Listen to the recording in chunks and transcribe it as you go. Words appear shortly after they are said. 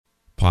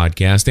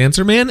Podcast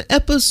Answer Man,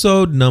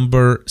 episode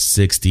number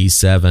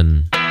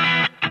 67.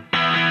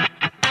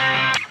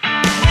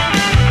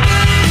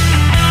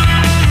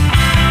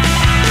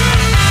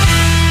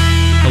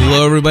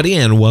 Hello, everybody,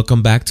 and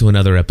welcome back to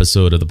another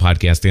episode of the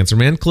Podcast Answer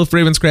Man. Cliff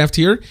Ravenscraft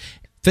here.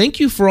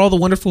 Thank you for all the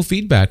wonderful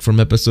feedback from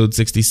episode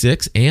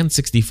 66 and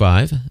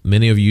 65.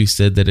 Many of you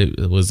said that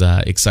it was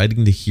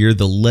exciting to hear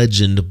the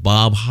legend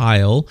Bob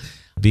Heil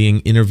being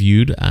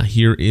interviewed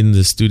here in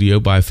the studio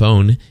by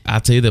phone. I'll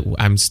tell you that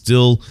I'm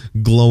still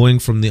glowing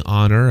from the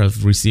honor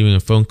of receiving a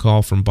phone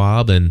call from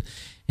Bob and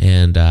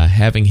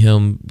having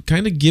him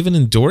kind of give an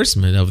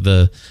endorsement of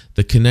the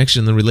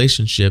connection, the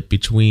relationship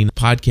between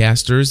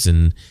podcasters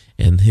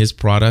and his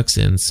products.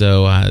 And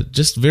so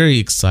just very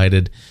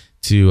excited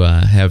to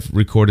have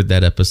recorded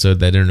that episode,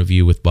 that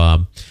interview with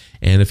Bob.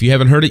 And if you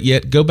haven't heard it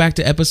yet, go back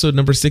to episode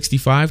number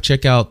 65.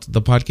 Check out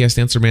the Podcast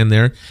Answer Man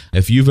there.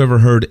 If you've ever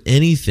heard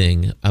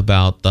anything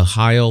about the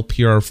Heil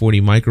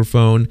PR40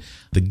 microphone,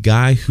 the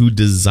guy who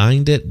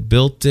designed it,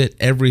 built it,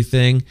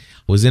 everything,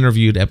 was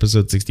interviewed,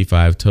 episode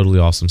 65. Totally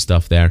awesome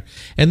stuff there.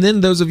 And then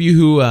those of you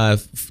who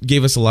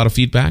gave us a lot of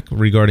feedback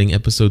regarding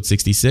episode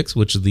 66,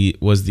 which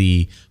was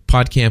the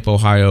PodCamp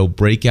Ohio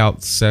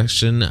breakout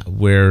session,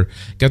 where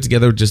I got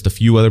together with just a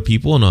few other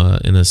people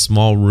in a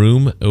small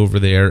room over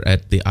there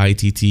at the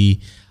ITT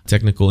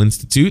Technical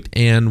Institute,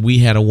 and we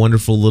had a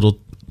wonderful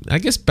little, I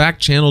guess, back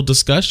channel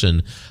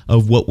discussion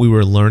of what we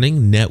were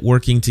learning,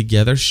 networking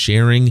together,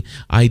 sharing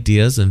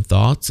ideas and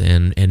thoughts,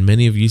 and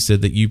many of you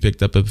said that you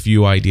picked up a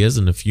few ideas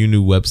and a few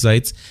new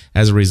websites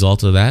as a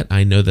result of that.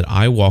 I know that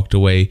I walked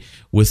away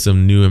with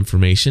some new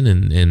information,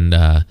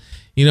 and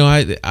you know,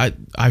 I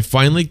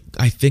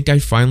think I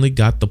finally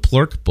got the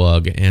Plurk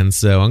bug, and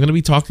so I'm going to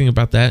be talking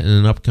about that in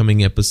an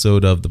upcoming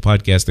episode of the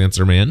Podcast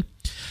Answer Man.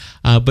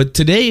 But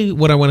today,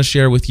 what I want to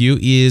share with you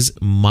is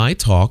my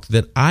talk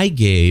that I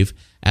gave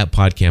at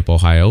PodCamp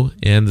Ohio,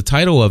 and the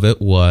title of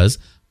it was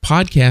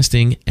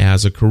Podcasting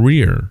as a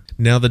Career.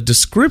 Now, the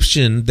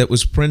description that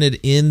was printed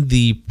in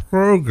the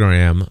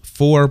program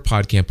for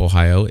PodCamp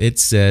Ohio, it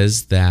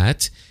says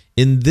that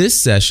in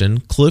this session,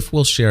 Cliff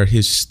will share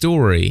his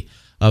story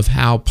of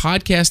how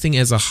podcasting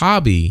as a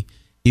hobby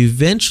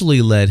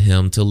eventually led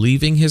him to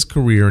leaving his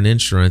career in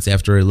insurance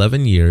after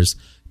 11 years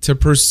to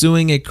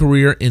pursuing a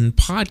career in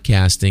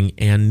podcasting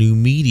and new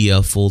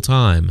media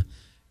full-time.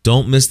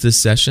 Don't miss this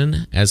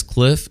session as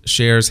Cliff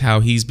shares how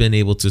he's been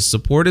able to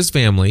support his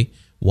family,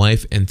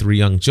 wife, and 3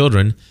 young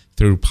children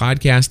through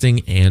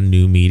podcasting and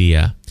new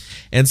media.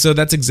 And so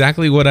that's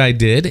exactly what I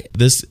did.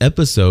 This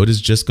episode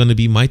is just going to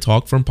be my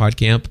talk from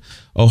PodCamp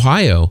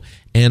Ohio.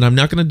 And I'm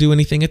not going to do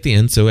anything at the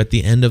end. So at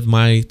the end of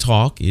my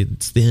talk,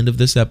 it's the end of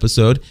this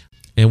episode.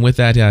 And with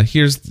that,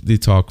 here's the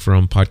talk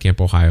from PodCamp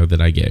Ohio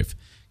that I gave.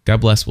 God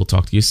bless. We'll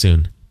talk to you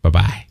soon.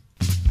 Bye-bye.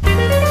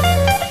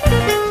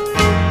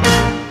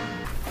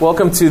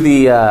 Welcome to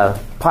the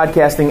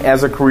Podcasting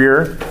as a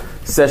Career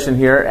session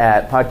here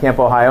at PodCamp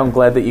Ohio. I'm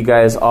glad that you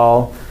guys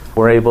all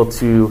were able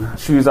to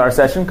choose our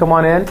session. Come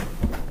on in.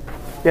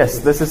 Yes,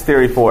 this is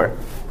Theory 4.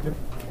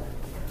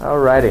 All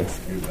righty.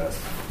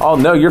 Oh,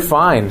 no, you're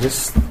fine.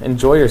 Just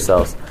enjoy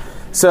yourselves.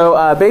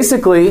 So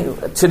basically,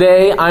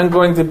 today I'm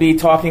going to be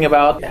talking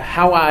about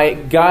how I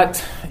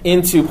got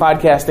into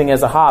podcasting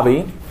as a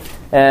hobby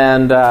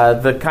and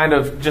the kind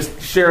of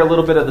just share a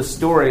little bit of the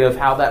story of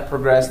how that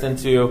progressed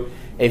into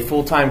a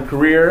full-time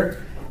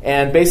career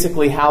and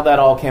basically how that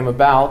all came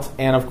about.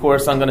 And, of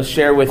course, I'm going to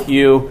share with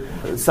you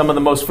some of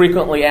the most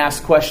frequently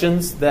asked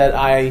questions that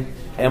I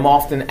am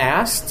often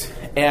asked.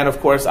 And, of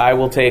course, I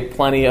will take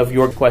plenty of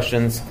your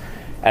questions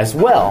as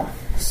well.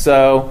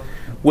 So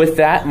with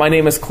that, my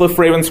name is Cliff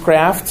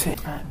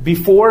Ravenscraft.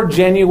 Before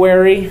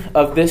January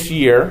of this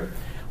year,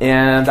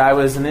 and I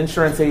was an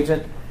insurance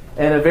agent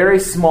in a very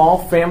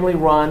small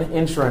family-run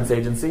insurance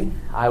agency.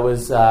 I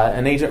was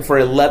an agent for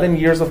 11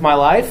 years of my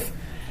life,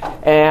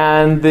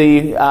 and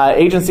the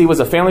agency was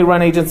a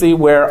family-run agency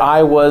where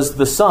I was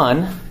the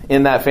son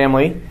in that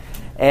family,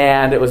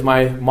 and it was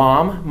my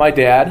mom, my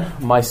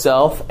dad,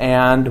 myself,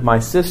 and my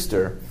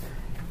sister.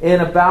 In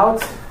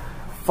about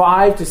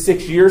 5 to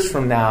 6 years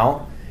from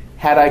now,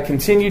 had I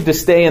continued to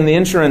stay in the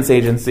insurance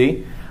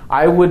agency,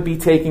 I would be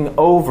taking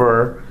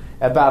over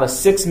about a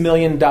 $6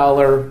 million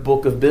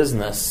book of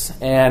business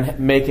and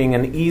making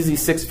an easy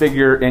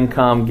 6-figure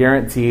income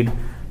guaranteed,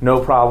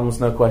 no problems,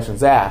 no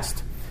questions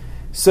asked.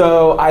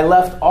 So I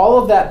left all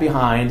of that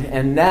behind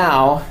and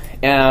now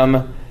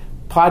am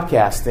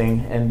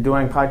podcasting and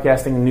doing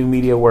podcasting and new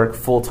media work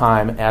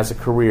full-time as a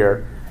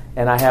career.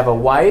 And I have a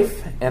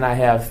wife and I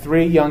have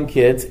 3 young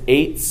kids,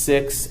 8,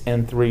 6,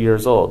 and 3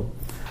 years old.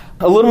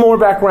 A little more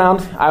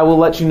background I will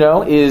let you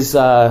know is,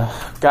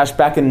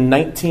 back in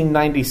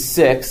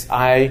 1996,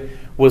 I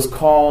was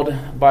called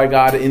by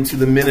God into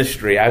the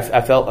ministry.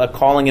 I felt a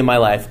calling in my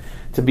life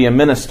to be a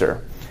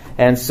minister.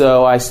 And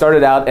so I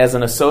started out as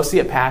an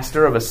associate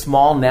pastor of a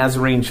small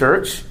Nazarene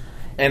church.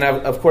 And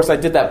of course, I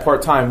did that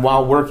part-time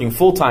while working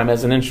full-time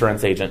as an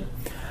insurance agent.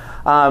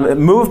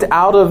 moved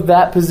out of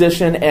that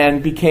position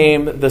and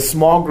became the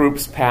small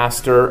groups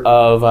pastor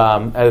of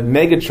a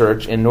mega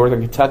church in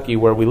northern Kentucky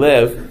where we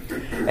live.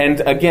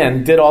 And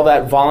again, did all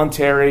that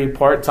voluntary,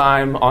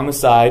 part-time, on the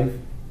side,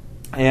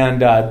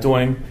 and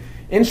doing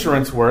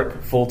insurance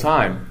work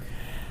full-time.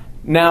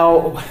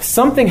 Now,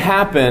 something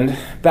happened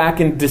back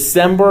in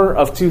December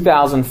of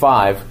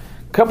 2005.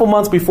 A couple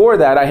months before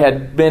that, I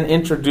had been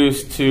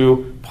introduced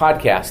to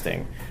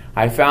podcasting.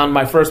 I found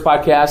my first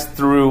podcast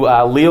through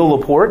Leo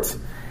Laporte,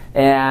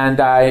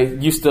 and I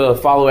used to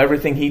follow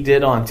everything he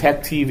did on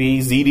Tech TV,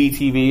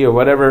 ZDTV, or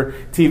whatever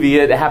TV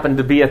it happened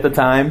to be at the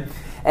time.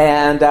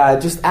 And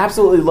just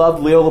absolutely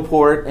loved Leo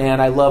Laporte,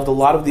 and I loved a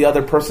lot of the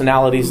other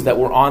personalities that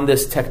were on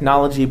this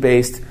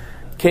technology-based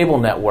cable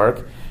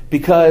network,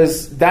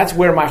 because that's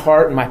where my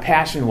heart and my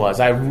passion was.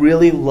 I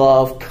really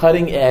love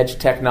cutting-edge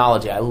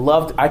technology.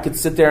 I could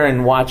sit there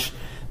and watch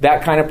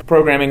that kind of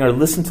programming or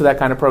listen to that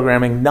kind of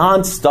programming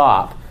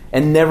nonstop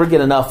and never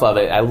get enough of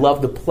it. I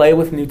love to play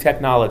with new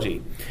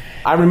technology.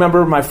 I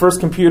remember my first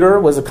computer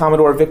was a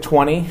Commodore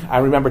VIC-20. I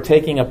remember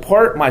taking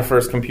apart my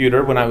first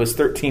computer when I was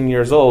 13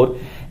 years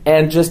old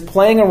and just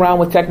playing around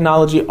with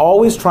technology,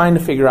 always trying to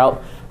figure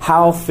out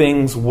how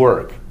things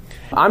work.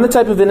 I'm the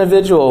type of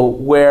individual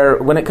where,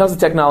 when it comes to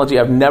technology,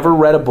 I've never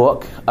read a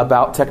book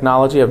about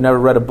technology. I've never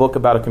read a book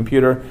about a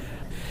computer.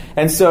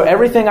 And so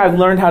everything I've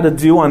learned how to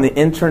do on the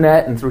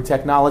internet and through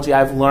technology,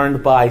 I've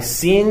learned by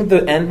seeing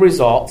the end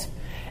result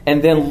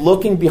and then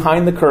looking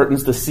behind the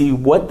curtains to see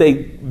what they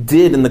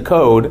did in the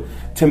code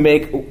to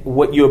make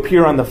what you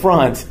appear on the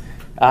front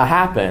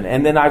happen.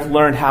 And then I've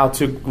learned how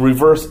to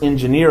reverse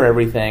engineer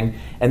everything,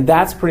 and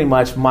that's pretty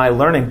much my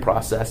learning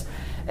process.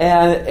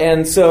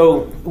 And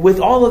so with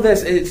all of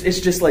this, it's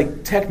just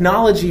like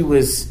technology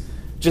was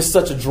just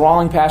such a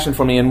drawing passion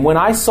for me. And when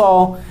I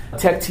saw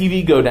Tech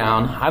TV go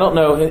down, I don't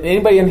know,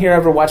 anybody in here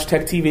ever watch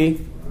Tech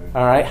TV?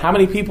 All right, how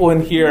many people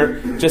in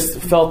here just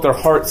felt their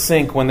heart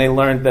sink when they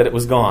learned that it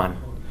was gone?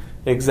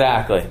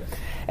 Exactly.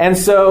 And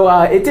so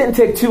it didn't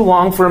take too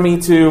long for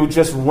me to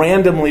just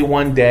randomly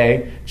one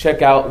day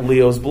check out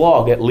Leo's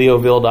blog at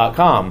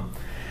leoville.com.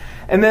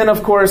 And then,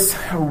 of course,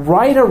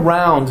 right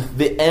around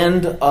the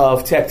end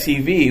of Tech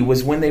TV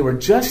was when they were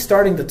just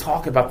starting to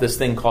talk about this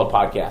thing called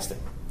podcasting.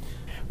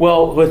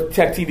 Well, with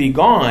Tech TV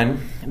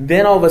gone,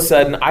 then all of a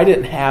sudden I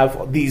didn't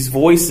have these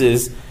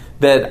voices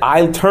that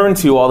I turn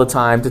to all the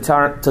time to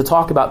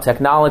talk about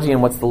technology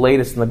and what's the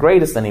latest and the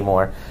greatest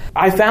anymore.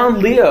 I found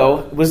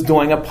Leo was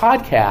doing a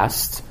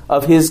podcast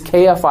of his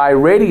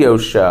KFI radio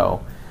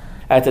show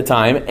at the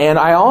time, and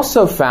I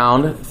also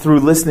found through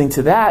listening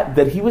to that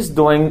he was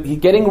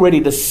getting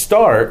ready to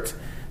start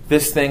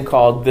this thing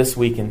called This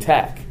Week in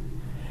Tech.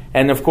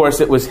 And of course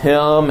it was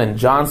him and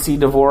John C.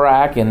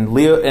 Dvorak and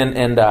Leo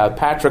and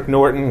Patrick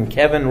Norton and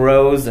Kevin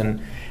Rose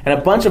and a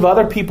bunch of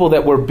other people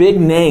that were big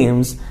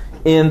names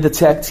in the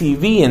tech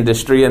TV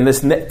industry and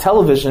this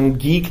television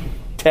geek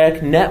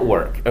tech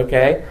network,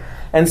 okay?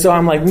 And so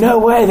I'm like, no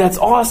way, that's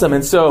awesome.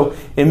 And so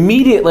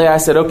immediately I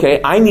said,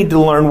 okay, I need to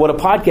learn what a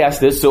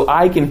podcast is so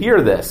I can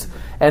hear this.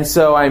 And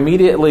so I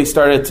immediately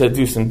started to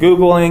do some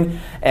Googling,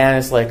 and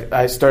it's like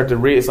I started to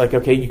read. It's like,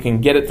 okay, you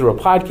can get it through a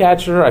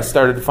podcatcher. I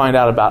started to find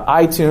out about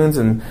iTunes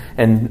and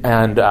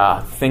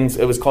things.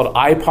 It was called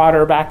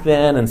iPodder back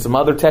then, and some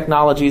other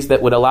technologies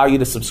that would allow you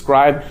to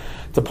subscribe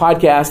to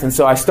podcasts. And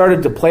so I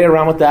started to play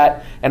around with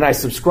that, and I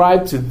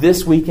subscribed to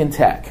This Week in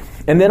Tech.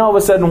 And then all of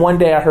a sudden one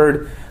day I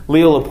heard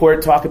Leo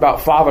Laporte talk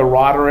about Father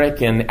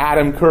Roderick and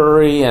Adam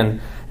Curry and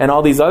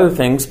all these other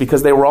things,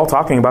 because they were all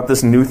talking about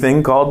this new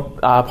thing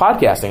called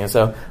podcasting. And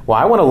so, well,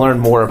 I want to learn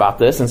more about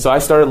this. And so I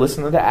started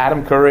listening to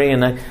Adam Curry,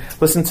 and I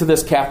listened to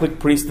this Catholic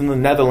priest in the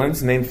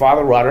Netherlands named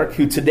Father Roderick,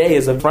 who today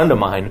is a friend of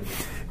mine,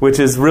 which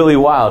is really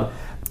wild.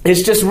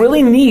 It's just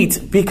really neat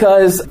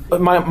because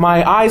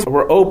my eyes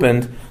were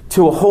opened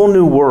to a whole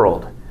new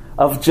world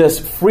of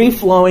just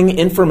free-flowing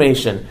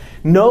information.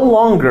 No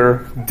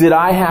longer did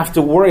I have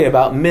to worry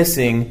about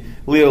missing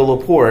Leo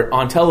Laporte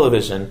on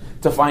television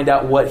to find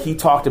out what he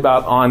talked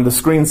about on the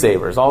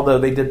screensavers, although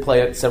they did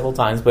play it several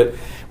times. But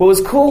what was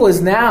cool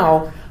is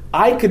now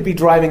I could be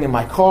driving in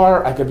my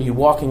car, I could be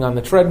walking on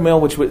the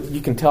treadmill, which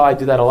you can tell I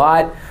do that a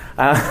lot,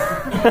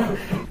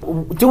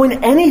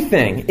 doing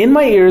anything in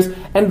my ears.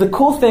 And the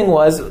cool thing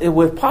was,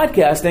 with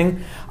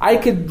podcasting, I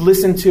could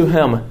listen to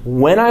him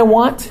when I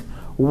want,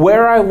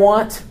 where I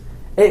want.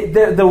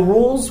 The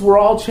rules were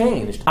all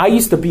changed. I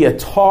used to be a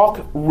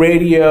talk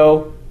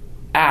radio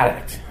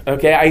addict.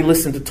 Okay, I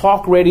listened to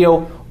talk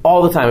radio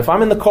all the time. If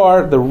I'm in the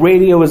car, the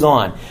radio is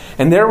on.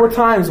 And there were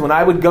times when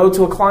I would go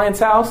to a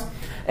client's house,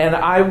 and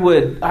I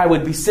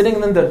would be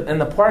sitting in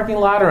the parking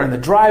lot or in the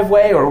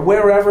driveway or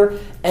wherever,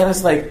 and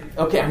it's like,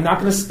 okay, I'm not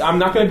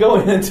gonna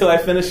go in until I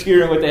finish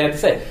hearing what they had to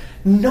say.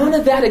 None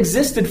of that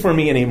existed for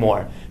me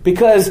anymore,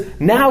 because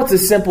now it's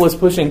as simple as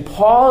pushing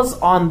pause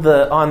on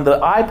the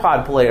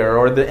iPod player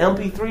or the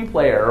MP3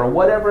 player or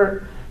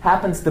whatever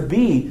happens to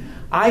be.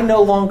 I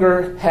no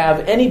longer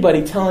have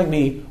anybody telling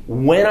me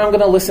when I'm going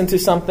to listen to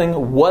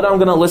something, what I'm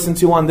going to listen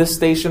to on this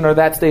station or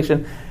that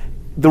station.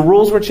 The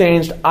rules were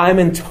changed. I'm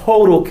in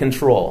total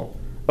control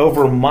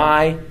over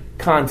my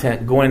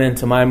content going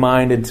into my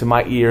mind, into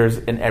my ears,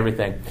 and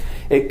everything.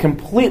 It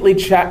completely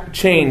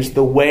changed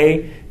the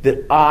way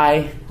that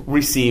I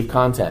receive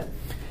content.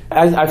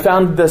 I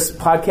found this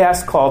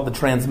podcast called The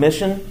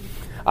Transmission.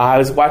 I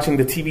was watching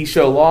the TV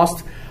show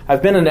Lost.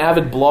 I've been an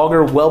avid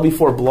blogger well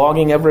before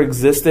blogging ever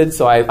existed,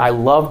 so I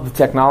love the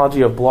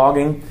technology of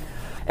blogging.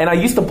 And I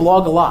used to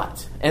blog a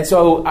lot. And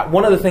so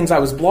one of the things I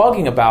was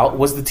blogging about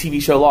was the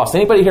TV show Lost.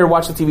 Anybody here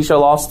watch the TV show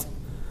Lost?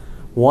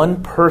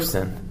 One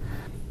person.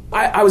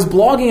 I was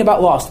blogging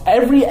about Lost.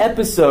 Every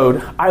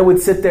episode, I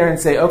would sit there and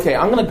say, okay,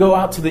 I'm going to go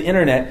out to the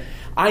internet.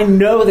 I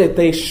know that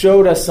they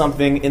showed us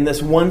something in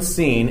this one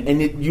scene,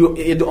 and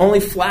it only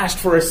flashed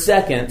for a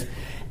second,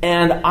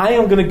 and I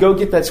am going to go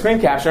get that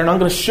screen capture, and I'm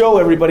going to show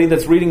everybody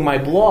that's reading my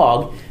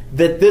blog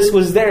that this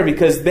was there,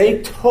 because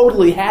they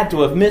totally had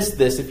to have missed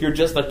this if you're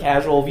just a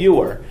casual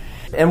viewer.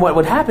 And what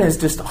would happen is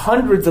just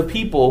hundreds of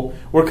people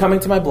were coming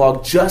to my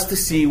blog just to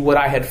see what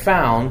I had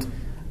found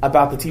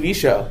about the TV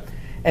show.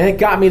 And it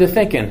got me to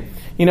thinking,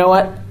 you know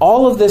what?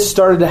 All of this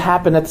started to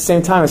happen at the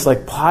same time. It's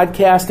like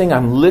podcasting.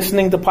 I'm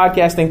listening to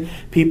podcasting.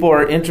 People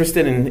are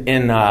interested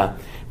in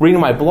reading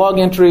my blog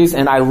entries,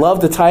 and I love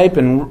to type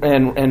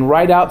and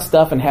write out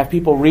stuff and have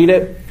people read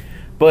it.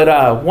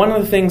 But one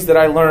of the things that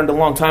I learned a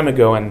long time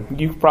ago, and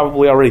you've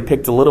probably already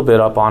picked a little bit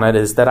up on it,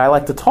 is that I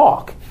like to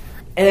talk.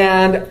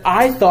 And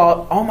I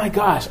thought, oh my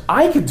gosh,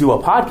 I could do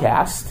a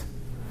podcast.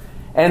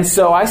 And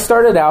so I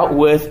started out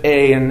with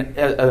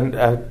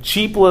a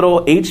cheap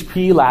little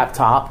HP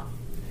laptop,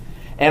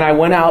 and I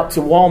went out to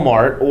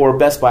Walmart or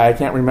Best Buy, I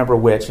can't remember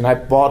which, and I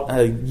bought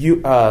a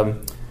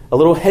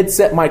little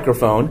headset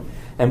microphone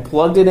and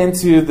plugged it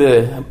into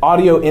the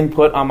audio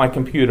input on my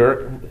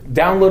computer,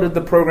 downloaded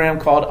the program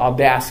called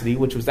Audacity,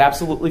 which was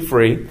absolutely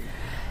free,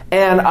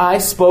 and I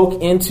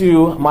spoke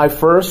into my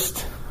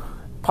first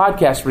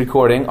podcast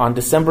recording on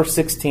December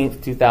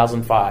 16th,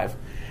 2005.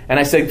 And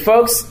I said,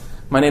 folks,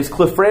 my name's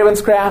Cliff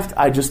Ravenscraft.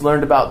 I just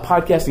learned about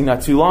podcasting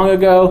not too long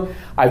ago.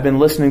 I've been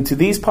listening to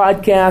these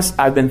podcasts.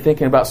 I've been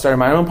thinking about starting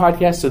my own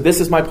podcast. So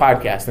this is my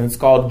podcast, and it's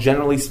called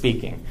Generally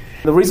Speaking.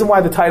 The reason why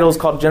the title is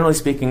called Generally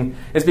Speaking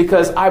is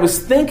because I was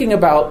thinking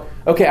about,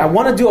 okay, I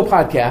want to do a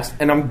podcast,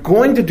 and I'm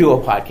going to do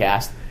a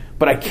podcast,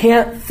 but I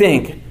can't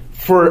think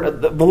for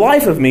the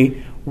life of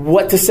me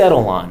what to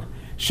settle on.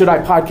 Should I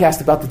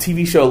podcast about the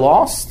TV show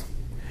Lost?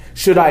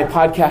 Should I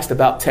podcast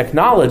about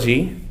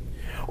technology?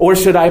 Or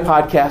should I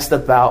podcast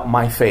about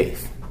my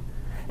faith?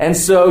 And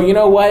so, you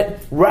know what?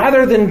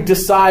 Rather than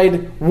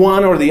decide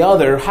one or the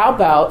other, how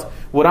about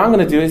what I'm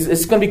going to do is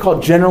it's going to be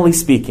called Generally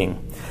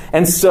Speaking.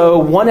 And so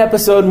one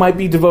episode might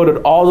be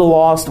devoted all to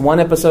Lost, one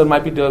episode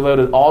might be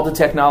devoted all to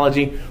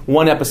technology,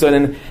 one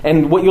episode,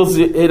 and what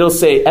it'll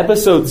say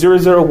episode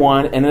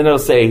 001, and then it'll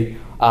say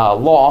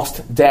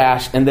Lost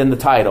dash and then the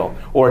title,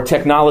 or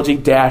technology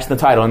dash the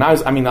title. And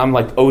I'm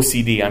like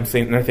OCD. I'm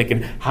sitting there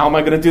thinking, how am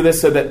I going to do this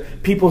so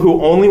that people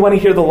who only want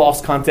to hear the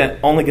Lost content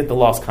only get the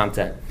Lost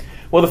content?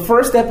 Well, the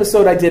first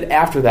episode I did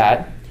after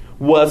that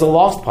was a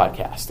Lost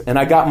podcast, and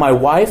I got my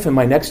wife and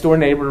my next door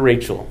neighbor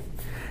Rachel,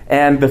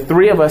 and the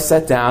three of us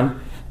sat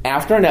down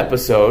after an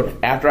episode,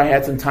 after I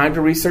had some time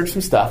to research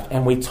some stuff,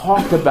 and we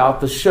talked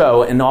about the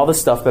show and all the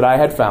stuff that I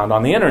had found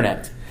on the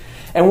internet.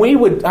 And we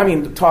would,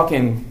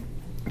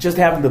 just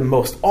having the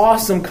most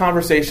awesome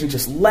conversation,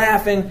 just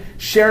laughing,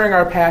 sharing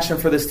our passion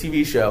for this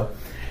TV show.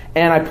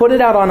 And I put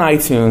it out on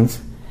iTunes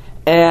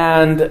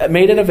and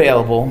made it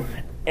available.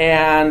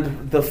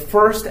 And the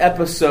first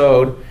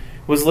episode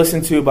was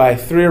listened to by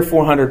 300 or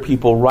 400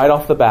 people right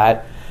off the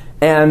bat.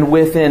 And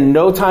within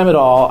no time at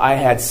all, I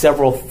had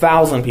several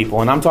thousand people.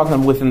 And I'm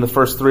talking within the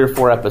first 3 or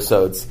 4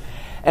 episodes.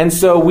 And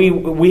so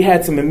we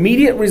had some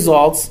immediate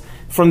results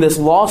from this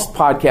Lost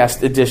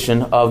podcast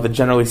edition of the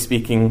Generally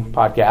Speaking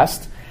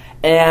podcast.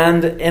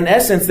 And in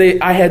essence,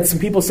 I had some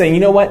people saying, you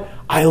know what?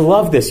 I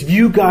love this.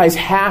 You guys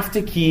have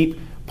to keep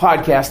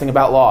podcasting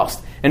about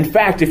Lost. In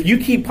fact, if you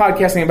keep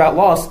podcasting about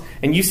Lost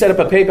and you set up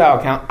a PayPal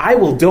account, I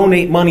will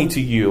donate money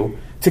to you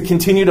to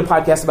continue to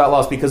podcast about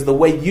Lost, because the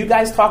way you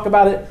guys talk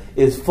about it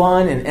is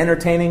fun and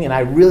entertaining, and I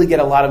really get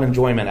a lot of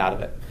enjoyment out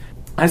of it.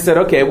 I said,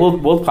 okay,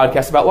 we'll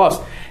podcast about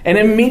Lost. And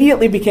it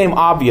immediately became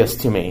obvious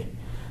to me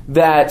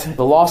that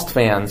the Lost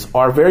fans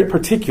are very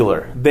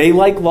particular. They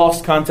like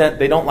Lost content.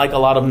 They don't like a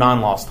lot of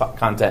non-Lost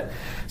content.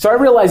 So I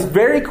realized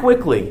very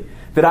quickly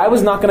that I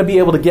was not going to be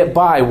able to get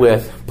by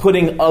with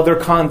putting other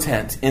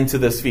content into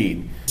this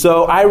feed.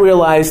 So I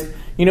realized,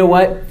 you know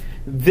what?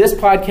 This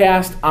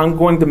podcast, I'm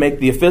going to make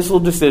the official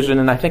decision,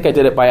 and I think I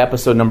did it by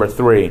episode number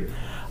 3,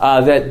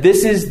 that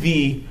this is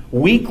the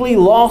weekly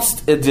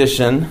Lost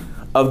edition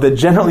of the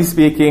Generally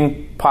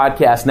Speaking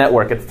podcast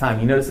network at the time.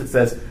 You notice it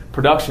says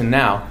production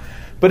now.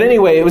 But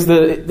anyway,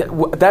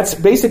 that's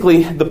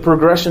basically the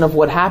progression of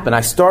what happened.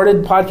 I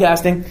started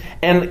podcasting,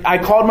 and I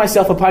called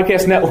myself a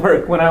podcast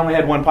network when I only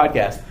had one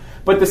podcast.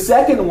 But the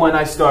second one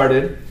I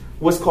started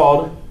was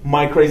called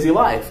My Crazy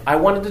Life. I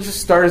wanted to just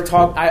start a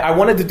talk. I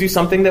wanted to do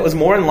something that was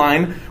more in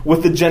line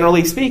with the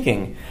generally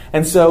speaking.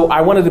 And so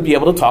I wanted to be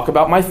able to talk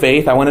about my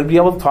faith. I wanted to be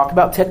able to talk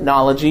about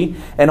technology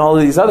and all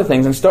of these other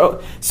things. And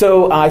so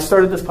I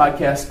started this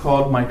podcast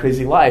called My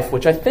Crazy Life,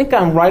 which I think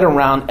I'm right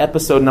around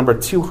episode number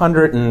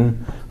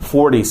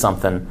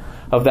 240-something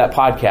of that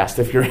podcast,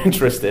 if you're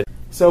interested.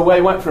 So I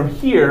went from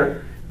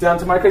here down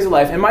to My Crazy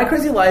Life. And My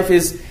Crazy Life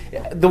is,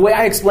 the way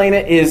I explain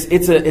it is,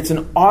 it's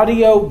an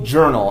audio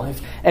journal.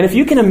 And if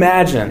you can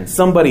imagine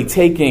somebody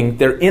taking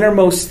their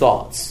innermost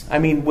thoughts, I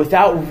mean,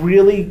 without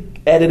really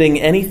editing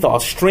any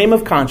thoughts, stream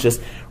of conscious,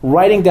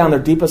 writing down their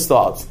deepest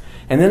thoughts,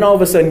 and then all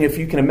of a sudden, if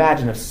you can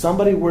imagine, if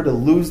somebody were to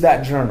lose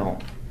that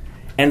journal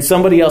and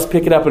somebody else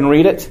pick it up and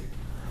read it,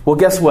 well,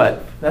 guess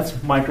what?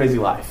 That's My Crazy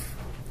Life.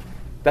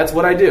 That's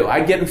what I do. I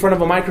get in front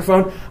of a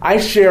microphone. I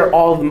share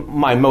all of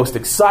my most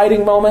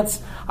exciting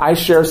moments. I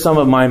share some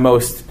of my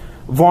most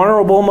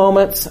vulnerable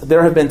moments.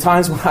 There have been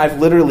times when I've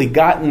literally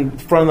gotten in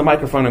front of the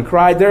microphone and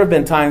cried. There have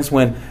been times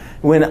when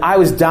I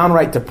was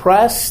downright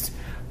depressed.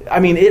 I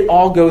mean, it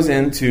all goes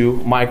into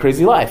My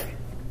Crazy Life.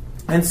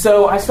 And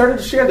so I started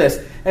to share this.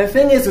 And the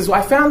thing is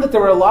I found that there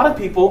were a lot of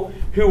people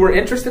who were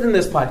interested in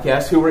this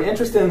podcast,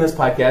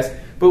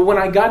 but when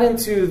I got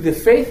into the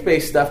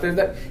faith-based stuff,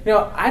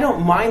 I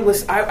don't mind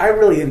listening. I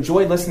really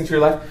enjoyed listening to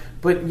your life,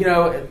 but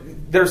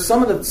there's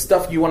some of the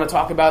stuff you want to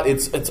talk about.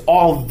 It's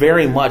all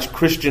very much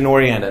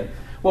Christian-oriented.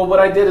 Well, what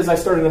I did is I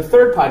started a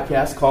third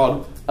podcast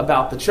called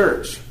About the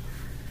Church.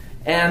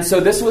 And so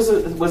this was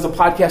a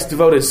podcast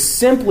devoted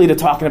simply to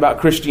talking about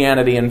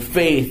Christianity and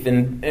faith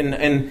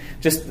and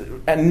just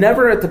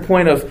never at the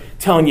point of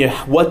telling you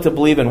what to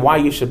believe and why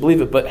you should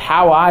believe it, but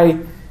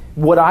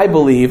what I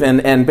believe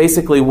and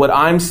basically what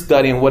I'm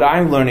studying, what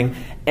I'm learning,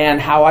 and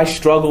how I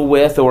struggle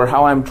with or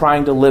how I'm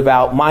trying to live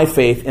out my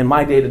faith in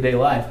my day-to-day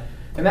life.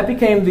 And that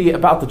became the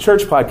About the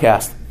Church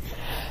podcast.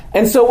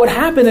 And so what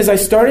happened is I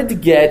started to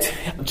get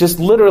just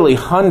literally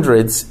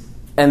hundreds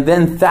and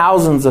then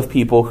thousands of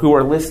people who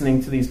are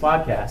listening to these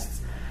podcasts.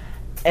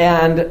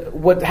 And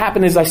what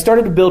happened is I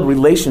started to build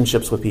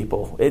relationships with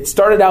people. It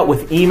started out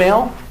with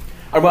email.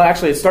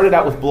 It started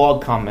out with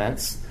blog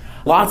comments.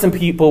 Lots of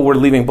people were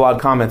leaving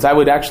blog comments. I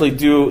would actually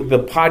do the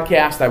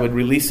podcast. I would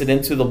release it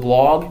into the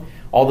blog.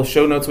 All the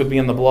show notes would be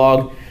in the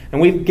blog. And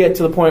we'd get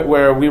to the point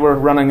where we were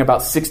running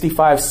about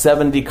 65,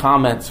 70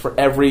 comments for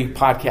every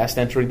podcast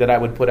entry that I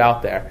would put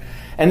out there.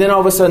 And then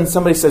all of a sudden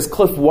somebody says,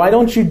 Cliff, why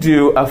don't you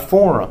do a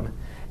forum?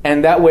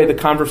 And that way the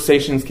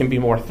conversations can be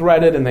more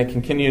threaded and they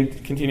can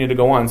continue to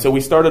go on. So we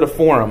started a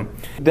forum.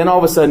 Then all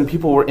of a sudden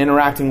people were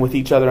interacting with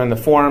each other in the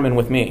forum and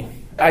with me.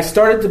 I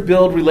started to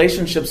build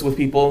relationships with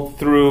people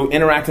through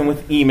interacting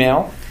with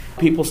email.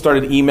 People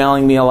started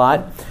emailing me a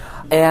lot.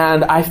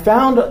 And I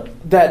found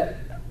that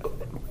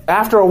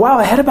after a while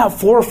I had about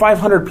 400 or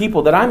 500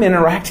 people that I'm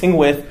interacting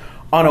with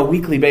on a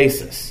weekly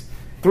basis.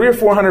 300 or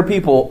 400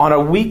 people on a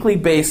weekly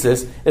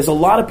basis is a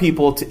lot of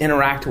people to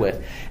interact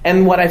with.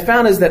 And what I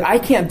found is that I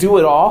can't do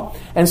it all.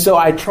 And so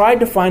I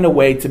tried to find a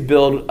way to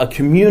build a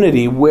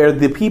community where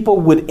the people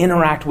would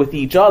interact with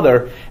each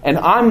other, and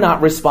I'm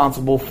not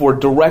responsible for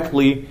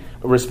directly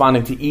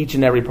responding to each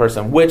and every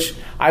person, which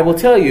I will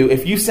tell you,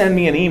 if you send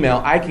me an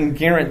email, I can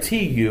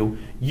guarantee you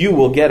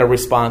will get a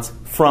response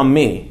from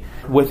me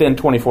within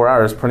 24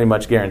 hours, pretty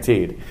much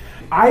guaranteed.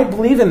 I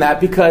believe in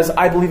that because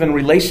I believe in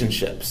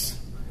relationships.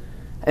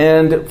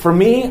 And for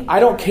me,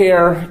 I don't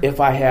care if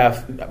I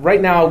have,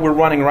 right now we're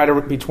running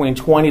right between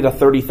 20 to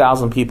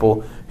 30,000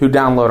 people who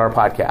download our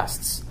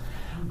podcasts.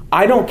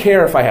 I don't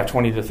care if I have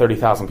 20 to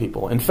 30,000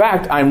 people. In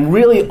fact, I'm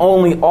really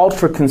only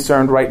ultra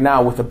concerned right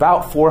now with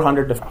about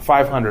 400 to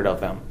 500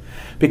 of them,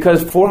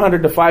 because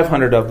 400 to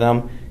 500 of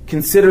them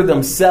consider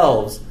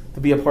themselves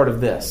to be a part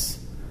of this,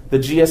 the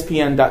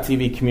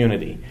GSPN.TV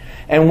community.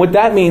 And what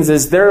that means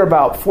is there are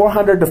about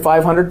 400 to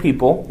 500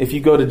 people. If you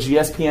go to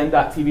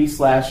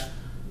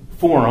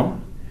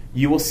gspn.tv/forum,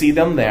 you will see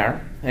them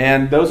there.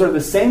 And those are the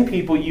same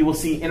people you will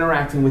see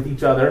interacting with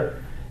each other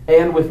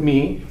and with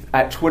me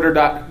at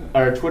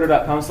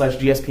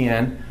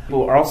twitter.com/GSPN.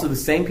 Who are also the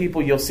same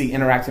people you'll see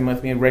interacting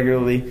with me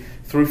regularly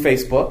through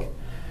Facebook.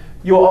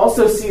 You'll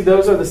also see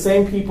those are the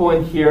same people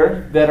in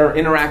here that are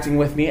interacting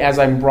with me as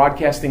I'm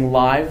broadcasting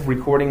live,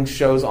 recording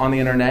shows on the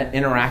internet,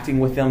 interacting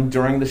with them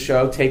during the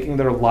show, taking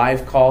their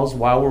live calls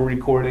while we're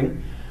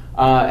recording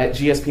at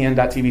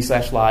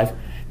gspn.tv/live.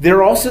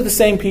 They're also the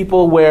same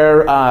people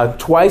where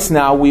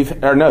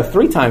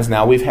 3 times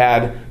now we've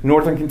had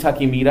Northern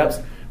Kentucky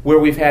meetups where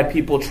we've had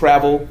people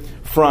travel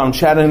from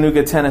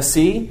Chattanooga,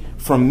 Tennessee,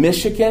 from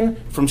Michigan,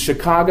 from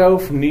Chicago,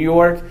 from New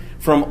York,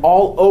 from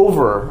all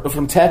over,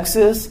 from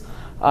Texas,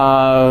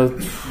 a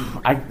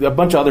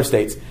bunch of other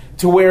states,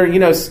 to where,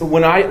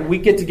 when we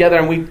get together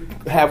and we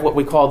have what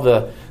we call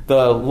the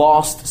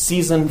Lost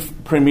Season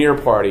Premiere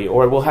Party,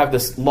 or we'll have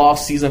this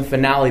Lost Season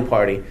Finale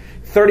Party.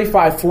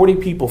 35, 40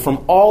 people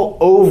from all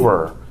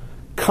over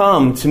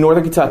come to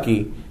Northern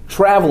Kentucky,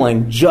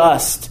 traveling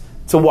just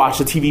to watch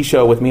a TV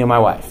show with me and my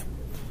wife.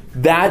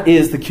 That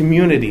is the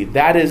community.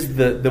 That is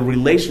the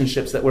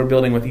relationships that we're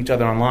building with each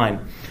other online.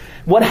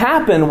 What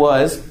happened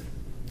was,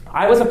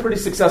 I was a pretty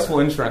successful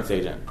insurance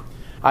agent.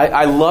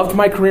 I loved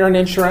my career in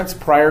insurance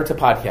prior to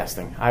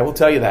podcasting. I will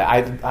tell you that.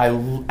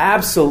 I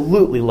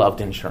absolutely loved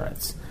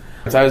insurance.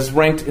 I was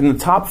ranked in the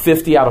top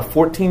 50 out of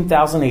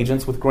 14,000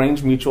 agents with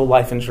Grange Mutual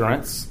Life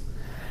Insurance.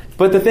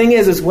 But the thing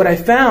is what I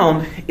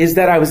found is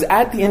that I was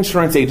at the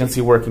insurance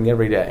agency working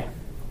every day.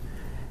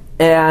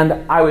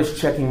 And I was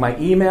checking my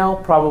email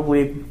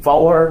probably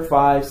 4,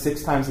 5,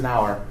 6 times an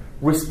hour,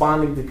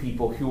 responding to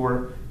people who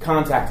were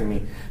contacting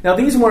me. Now,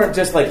 these weren't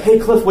just like, hey,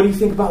 Cliff, what do you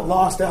think about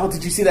Lost? Oh,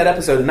 did you see that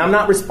episode? And I'm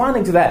not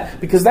responding to that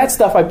because that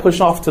stuff I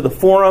push off to the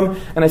forum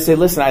and I say,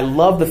 listen, I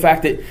love the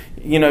fact that,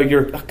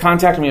 you're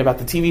contacting me about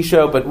the TV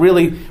show, but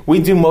really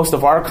we do most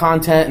of our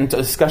content and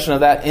discussion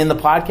of that in the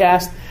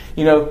podcast.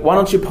 Why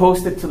don't you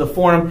post it to the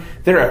forum?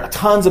 There are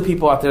tons of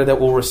people out there that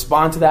will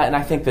respond to that, and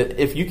I think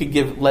that if you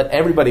could let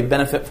everybody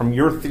benefit from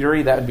your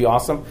theory, that would be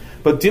awesome.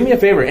 But do me a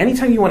favor,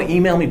 anytime you want to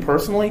email me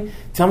personally,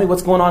 tell me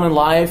what's going on in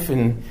life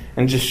and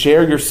just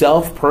share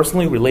yourself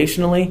personally,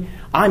 relationally,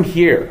 I'm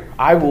here.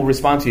 I will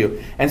respond to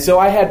you. And so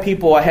I had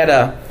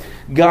a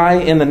guy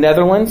in the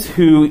Netherlands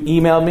who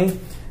emailed me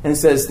and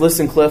says,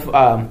 listen, Cliff,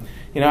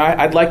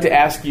 I'd like to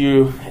ask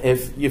you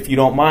if you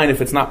don't mind,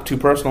 if it's not too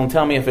personal, and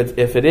tell me if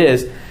it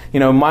is.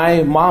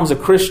 My mom's a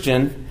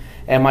Christian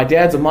and my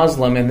dad's a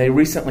Muslim, and they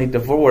recently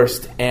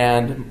divorced,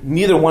 and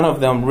neither one of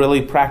them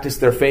really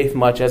practiced their faith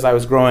much as I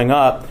was growing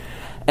up.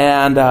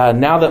 And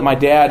now that my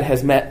dad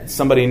has met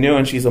somebody new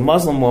and she's a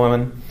Muslim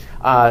woman,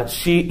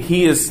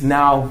 he is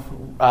now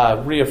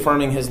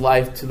reaffirming his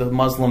life to the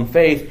Muslim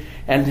faith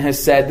and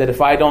has said that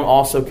if I don't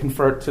also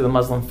convert to the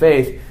Muslim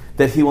faith,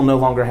 that he will no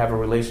longer have a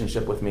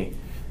relationship with me.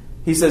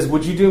 He says,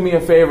 would you do me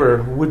a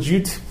favor? Would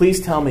you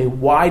please tell me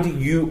why do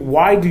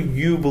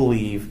you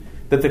believe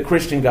that the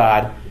Christian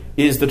God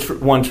is the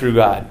one true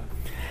God?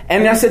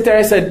 And I sat there,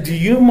 I said, do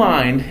you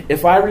mind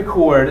if I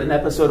record an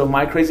episode of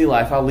My Crazy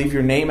Life? I'll leave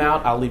your name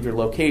out, I'll leave your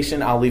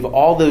location, I'll leave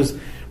all those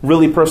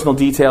really personal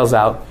details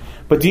out.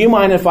 But do you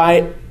mind if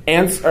I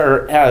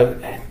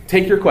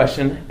take your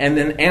question and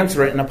then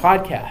answer it in a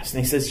podcast? And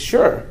he says,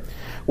 sure.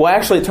 Well,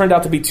 actually, it turned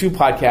out to be 2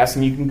 podcasts,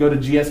 and you can go to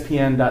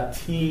gspn.tv,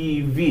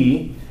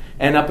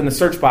 and up in the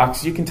search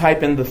box, you can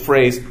type in the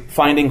phrase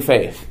Finding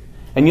Faith.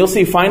 And you'll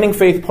see Finding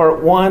Faith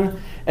Part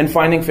 1 and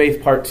Finding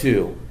Faith Part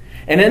 2.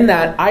 And in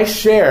that, I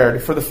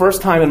shared, for the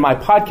first time in my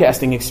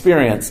podcasting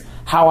experience,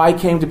 how I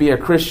came to be a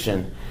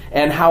Christian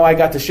and how I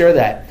got to share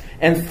that.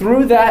 And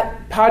through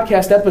that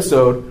podcast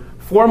episode,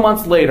 4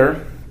 months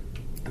later,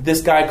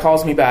 this guy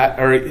calls me back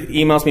or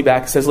emails me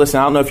back and says,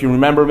 listen, I don't know if you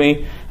remember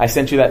me. I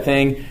sent you that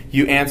thing.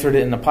 You answered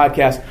it in the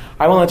podcast.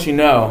 I want to let you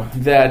know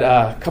that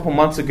a couple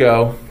months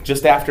ago,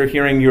 just after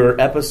hearing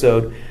your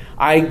episode,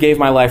 I gave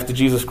my life to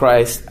Jesus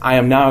Christ. I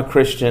am now a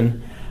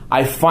Christian.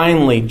 I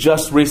finally,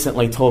 just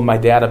recently, told my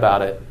dad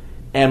about it.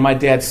 And my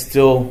dad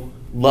still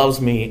loves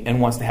me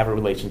and wants to have a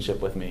relationship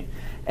with me.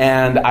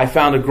 And I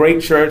found a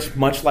great church,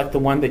 much like the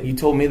one that you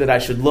told me that I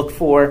should look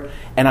for,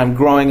 and I'm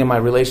growing in my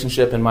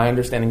relationship and my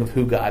understanding of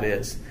who God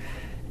is.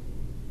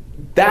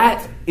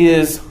 That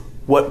is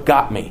what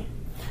got me.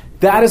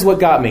 That is what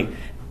got me.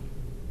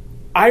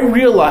 I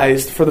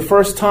realized for the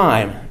first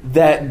time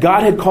that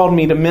God had called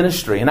me to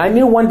ministry. And I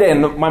knew one day,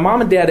 and my mom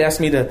and dad asked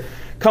me to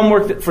come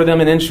work for them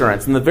in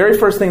insurance. And the very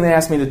first thing they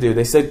asked me to do,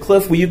 they said,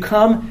 Cliff, will you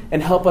come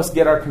and help us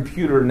get our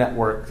computer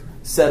network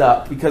set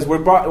up? Because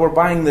we're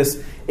buying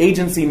this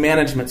agency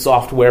management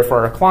software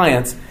for our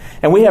clients,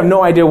 and we have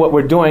no idea what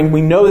we're doing.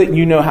 We know that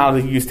you know how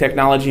to use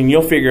technology, and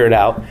you'll figure it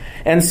out.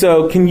 And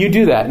so can you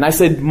do that? And I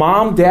said,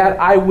 Mom, Dad,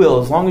 I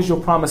will, as long as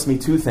you'll promise me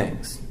 2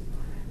 things.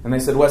 And they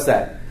said, what's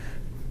that?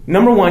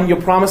 Number 1,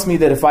 you'll promise me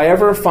that if I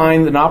ever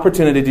find an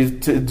opportunity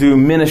to do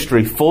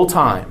ministry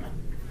full-time,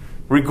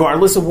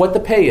 regardless of what the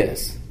pay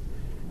is,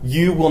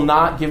 you will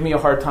not give me a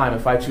hard time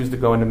if I choose to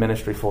go into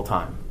ministry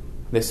full-time.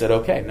 They said,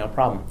 okay, no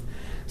problem.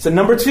 So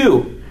number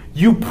 2,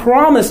 you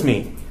promise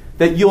me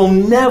that you'll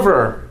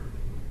never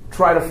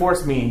try to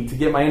force me to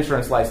get my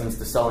insurance license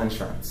to sell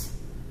insurance.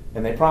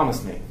 And they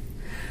promised me.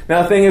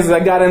 Now the thing is,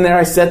 I got in there,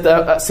 I set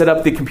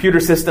up the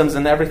computer systems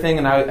and everything,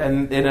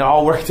 and it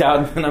all worked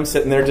out. And I'm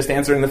sitting there just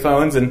answering the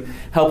phones and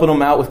helping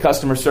them out with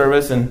customer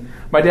service. And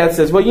my dad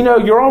says, well,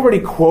 you're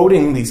already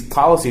quoting these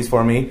policies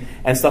for me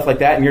and stuff like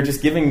that, and you're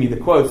just giving me the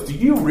quotes. Do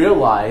you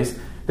realize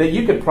that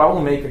you could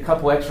probably make a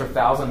couple extra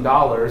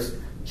 $1,000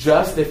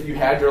 just if you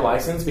had your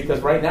license?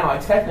 Because right now I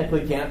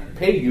technically can't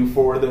pay you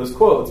for those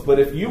quotes. But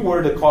if you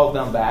were to call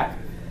them back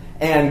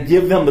and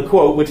give them the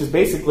quote, which is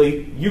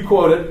basically you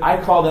quote it, I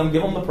call them,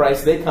 give them the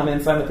price, they come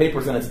in, sign the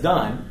papers, and it's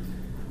done.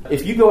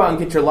 If you go out and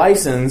get your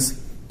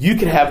license, you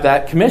could have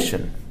that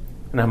commission.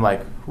 And I'm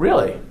like,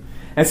 really?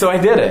 And so I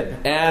did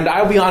it. And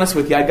I'll be honest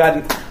with you, I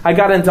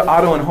got into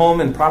auto and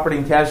home and property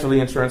and casualty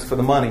insurance for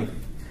the money.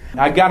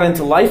 I got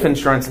into life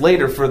insurance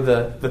later for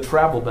the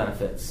travel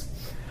benefits.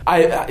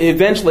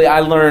 Eventually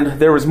I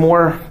learned there was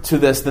more to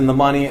this than the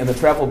money and the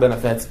travel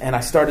benefits, and I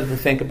started to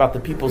think about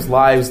the people's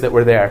lives that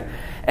were there.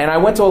 And I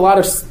went to a lot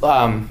of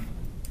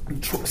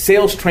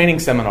sales training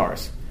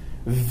seminars.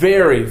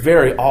 Very,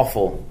 very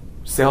awful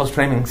sales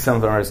training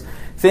seminars.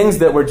 things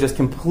that were just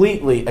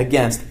completely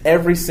against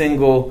every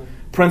single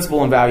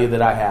principle and value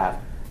that I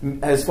have.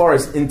 As far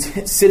as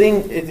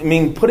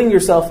putting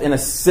yourself in a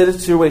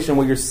situation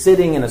where you're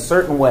sitting in a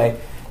certain way,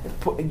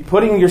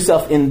 putting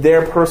yourself in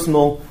their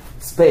personal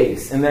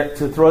space and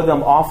to throw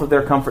them off of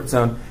their comfort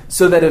zone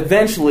so that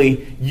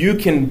eventually you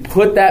can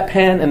put that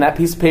pen and that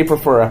piece of paper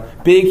for a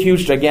big,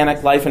 huge,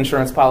 gigantic life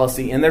insurance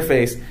policy in their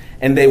face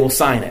and they will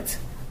sign it.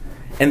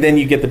 And then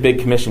you get the big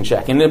commission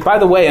check. And then, by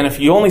the way, and if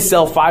you only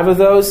sell 5 of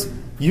those,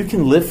 you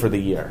can live for the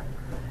year.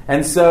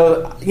 And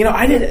so,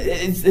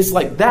 it's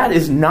like, that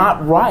is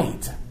not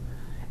right.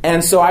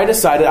 And so I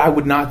decided I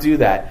would not do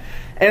that.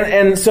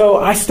 And so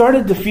I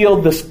started to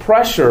feel this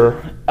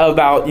pressure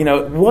about,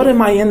 what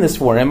am I in this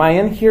for? Am I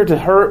in here to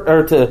hurt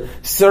or to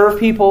serve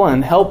people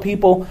and help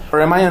people?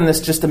 Or am I in this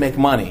just to make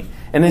money?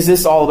 And is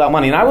this all about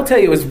money? And I will tell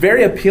you, it was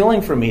very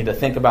appealing for me to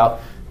think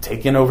about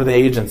taking over the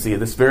agency,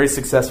 this very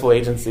successful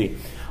agency,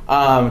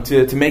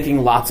 to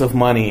making lots of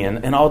money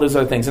and all those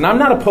other things. And I'm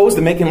not opposed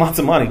to making lots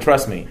of money,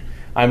 trust me.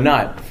 I'm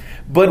not.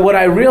 But what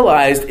I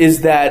realized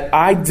is that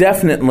I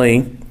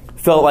definitely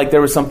felt like there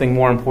was something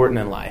more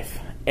important in life.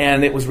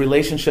 And it was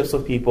relationships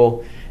with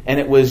people, and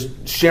it was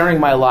sharing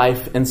my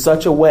life in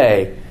such a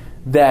way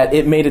that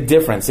it made a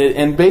difference.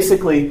 And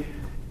basically,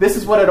 this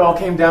is what it all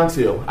came down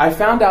to. I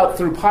found out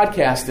through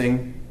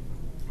podcasting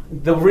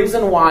the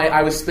reason why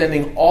I was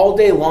spending all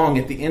day long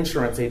at the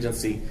insurance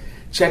agency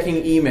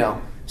checking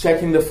email,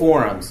 checking the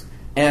forums,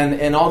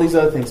 and all these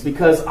other things,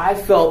 because I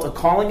felt a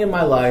calling in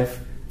my life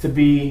to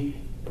be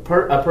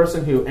a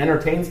person who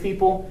entertains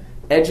people,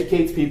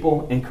 educates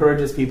people,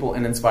 encourages people,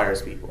 and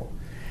inspires people.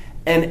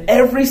 And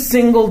every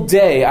single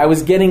day I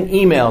was getting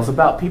emails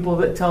about people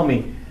that tell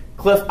me,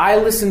 Cliff, I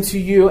listen to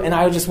you and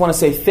I just want to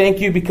say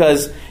thank you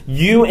because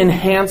you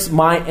enhance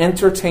my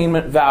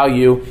entertainment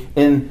value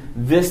in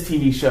this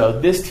TV show,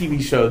 this TV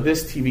show,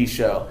 this TV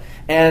show.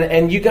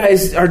 And you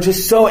guys are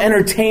just so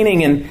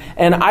entertaining.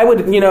 And I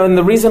would, and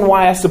the reason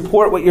why I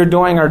support what you're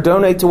doing or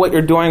donate to what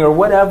you're doing or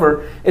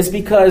whatever is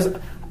because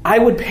I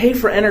would pay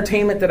for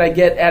entertainment that I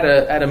get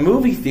at a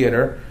movie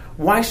theater.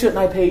 Why shouldn't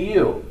I pay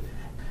you?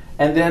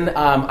 And then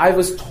I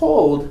was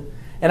told,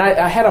 and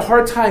I had a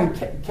hard time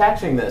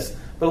catching this,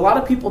 but a lot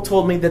of people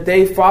told me that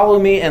they follow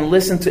me and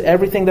listen to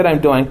everything that I'm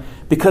doing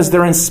because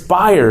they're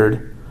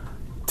inspired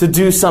to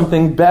do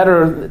something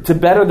better, to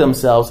better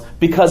themselves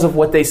because of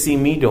what they see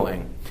me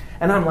doing.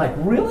 And I'm like,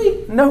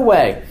 really? No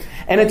way.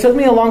 And it took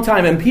me a long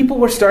time, and people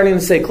were starting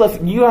to say, Cliff,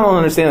 you don't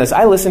understand this.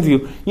 I listen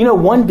to you.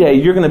 One day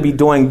you're going to be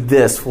doing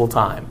this full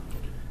time.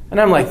 And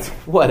I'm like,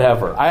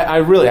 whatever.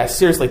 I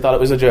seriously thought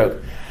it was a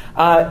joke.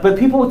 But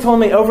people told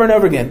me over and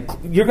over again,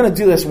 you're going to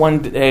do this one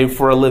day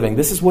for a living.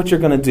 This is what you're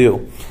going to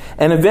do.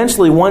 And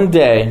eventually one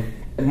day,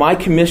 my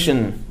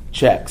commission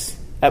checks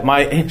at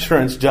my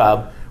insurance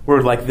job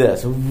were like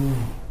this.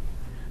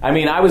 I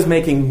mean, I was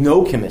making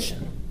no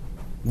commission.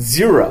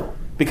 0.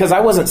 Because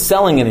I wasn't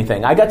selling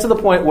anything. I got to the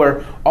point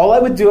where all I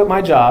would do at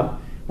my job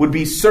would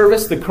be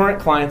service the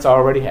current clients I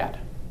already had.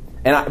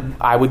 And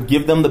I would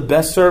give them the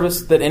best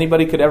service that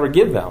anybody could ever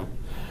give them.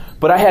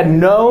 But I had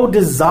no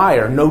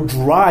desire, no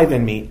drive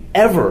in me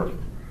ever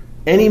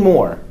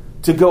anymore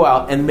to go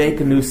out and make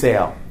a new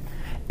sale.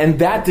 And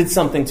that did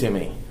something to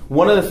me.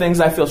 One of the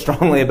things I feel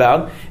strongly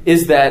about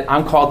is that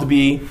I'm called to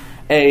be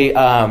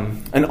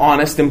an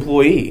honest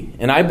employee.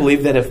 And I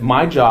believe that if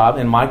my job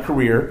and my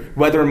career,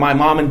 whether my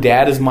mom and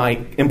dad is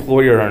my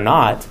employer or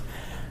not,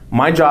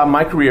 my job,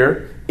 my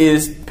career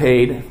is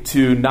paid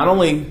to not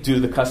only do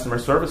the customer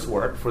service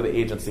work for the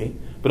agency,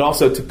 but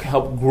also to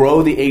help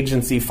grow the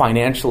agency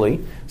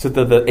financially so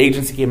that the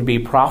agency can be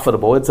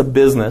profitable. It's a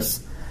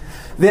business.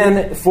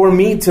 Then for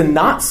me to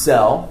not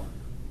sell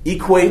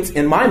equates,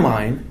 in my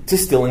mind, to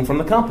stealing from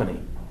the company.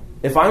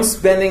 If I'm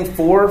spending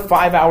 4 or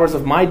 5 hours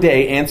of my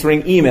day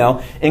answering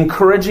email,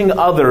 encouraging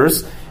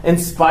others,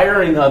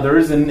 inspiring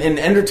others, and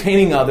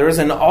entertaining others,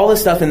 and all this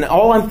stuff, and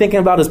all I'm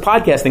thinking about is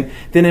podcasting,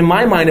 then in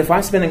my mind, if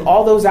I'm spending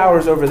all those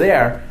hours over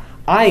there,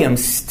 I am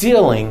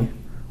stealing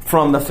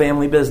from the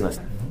family business.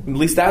 At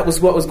least that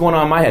was what was going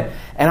on in my head.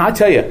 And I'll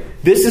tell you,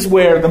 this is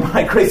where the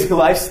My Crazy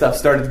Life stuff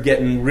started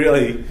getting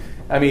really,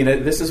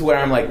 this is where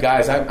I'm like,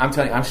 guys, I'm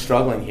telling you, I'm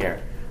struggling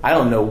here. I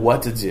don't know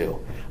what to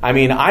do.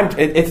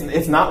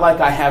 It's not like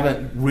I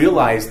haven't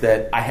realized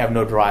that I have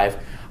no drive.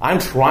 I'm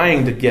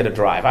trying to get a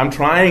drive. I'm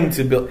trying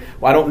to build.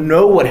 I don't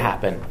know what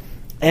happened.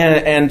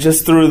 And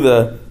just through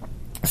the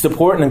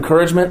support and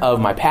encouragement of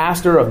my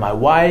pastor, of my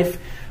wife,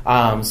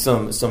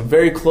 some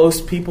very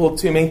close people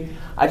to me,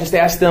 I just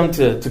asked them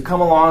to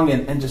come along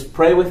and just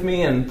pray with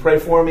me and pray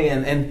for me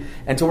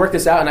and to work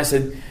this out. And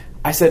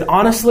I said,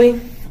 honestly,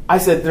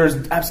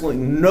 there's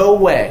absolutely no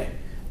way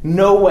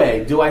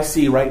do I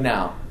see right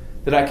now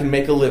that I can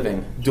make a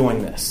living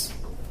doing this.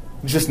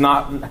 Just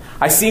not.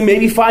 I see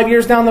maybe 5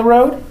 years down the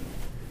road,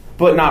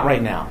 but not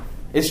right now.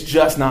 It's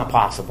just not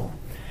possible.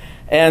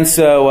 And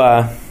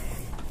so,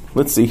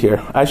 let's see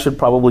here. I should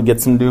probably get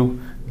some new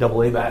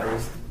AA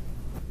batteries.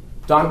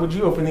 Don, would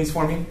you open these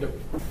for me? Yep.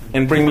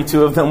 And bring me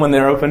 2 of them when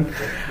they're open?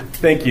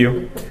 Thank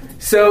you.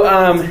 So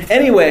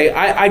anyway,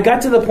 I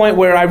got to the point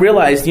where I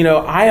realized,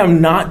 I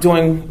am not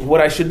doing what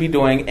I should be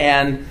doing,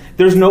 and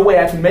there's no way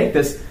I can make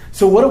this.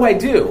 So what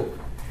do?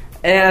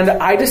 And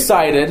I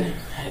decided,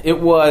 it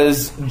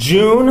was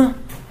June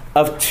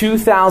of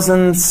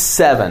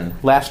 2007,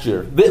 last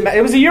year.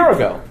 It was a year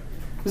ago.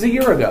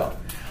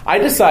 I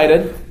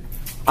decided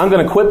I'm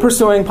going to quit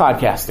pursuing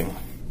podcasting.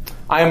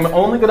 I'm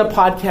only going to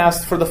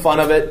podcast for the fun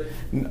of it.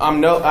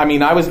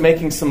 I was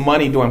making some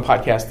money doing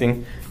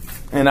podcasting,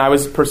 and I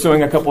was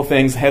pursuing a couple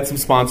things, had some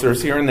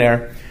sponsors here and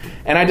there.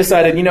 And I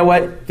decided, you know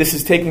what? This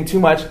is taking too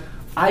much.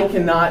 I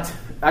cannot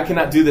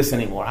do this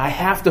anymore. I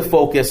have to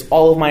focus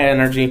all of my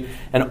energy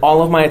and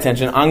all of my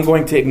attention. I'm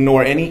going to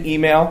ignore any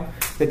email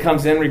that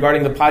comes in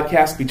regarding the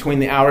podcast between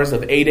the hours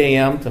of 8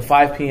 a.m. to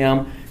 5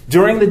 p.m.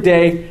 During the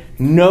day,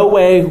 no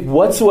way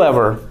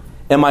whatsoever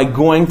am I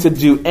going to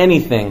do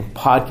anything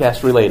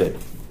podcast related.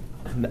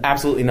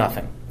 Absolutely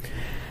nothing.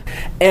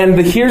 And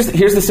here's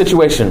the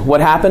situation. What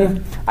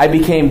happened? I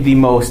became the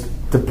most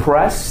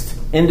depressed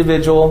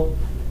individual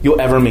you'll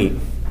ever meet.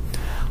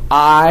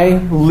 I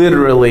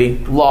literally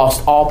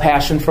lost all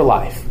passion for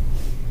life.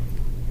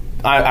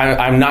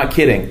 I'm not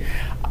kidding.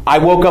 I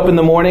woke up in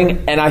the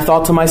morning and I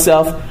thought to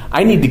myself,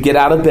 I need to get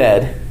out of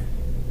bed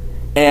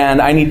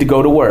and I need to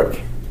go to work,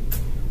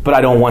 but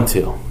I don't want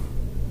to.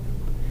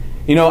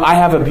 I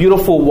have a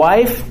beautiful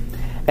wife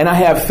and I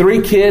have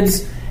 3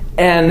 kids,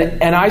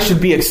 and I should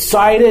be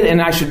excited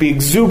and I should be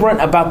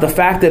exuberant about the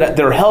fact that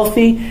they're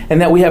healthy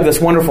and that we have this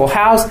wonderful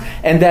house,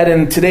 and that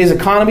in today's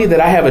economy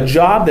that I have a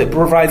job that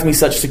provides me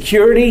such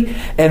security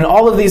and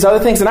all of these other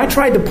things. And I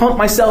tried to pump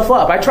myself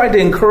up. I tried to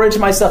encourage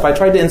myself. I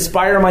tried to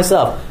inspire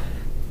myself,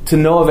 to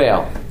no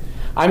avail.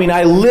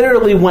 I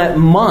literally went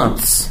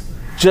months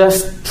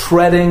just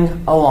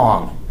treading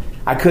along.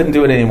 I couldn't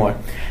do it anymore.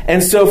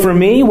 And so for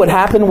me, what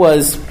happened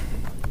was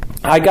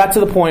I got to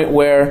the point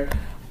where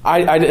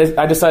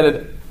I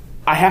decided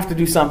I have to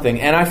do something.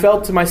 And I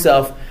felt to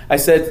myself, I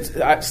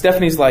said,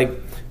 Stephanie's my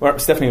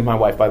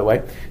wife, by the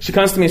way. She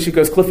comes to me and she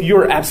goes, Cliff,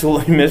 you're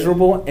absolutely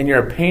miserable and you're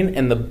a pain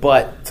in the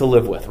butt to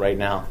live with right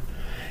now.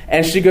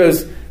 And she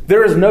goes,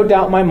 there is no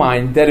doubt in my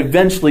mind that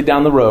eventually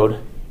down the road,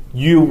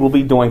 you will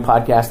be doing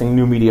podcasting,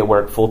 new media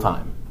work full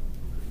time.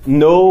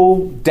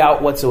 No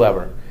doubt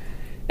whatsoever.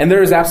 And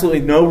there is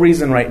absolutely no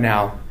reason right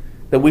now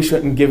that we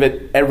shouldn't give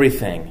it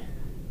everything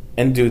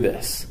and do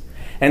this.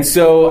 And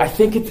so I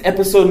think it's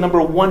episode number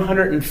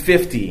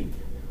 150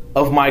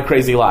 of My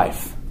Crazy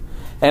Life.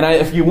 And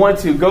if you want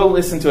to, go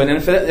listen to it.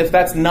 And if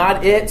that's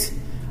not it,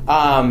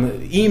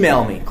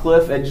 email me,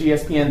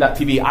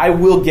 cliff@gspn.tv. I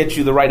will get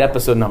you the right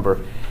episode number.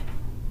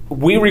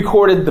 We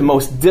recorded the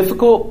most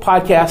difficult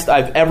podcast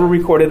I've ever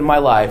recorded in my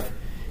life.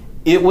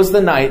 It was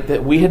the night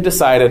that we had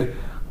decided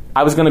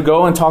I was going to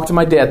go and talk to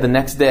my dad the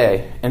next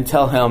day and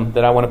tell him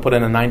that I want to put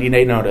in a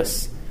 90-day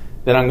notice,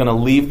 that I'm going to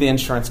leave the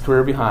insurance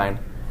career behind,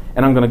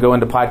 and I'm going to go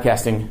into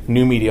podcasting,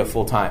 new media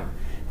full time.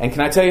 And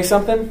can I tell you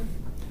something?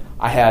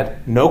 I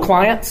had no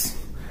clients.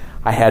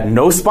 I had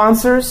no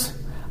sponsors.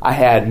 I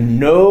had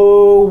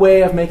no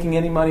way of making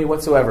any money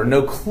whatsoever.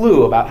 No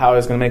clue about how I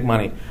was going to make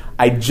money.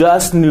 I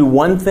just knew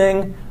one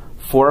thing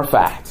for a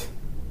fact,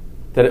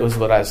 that it was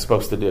what I was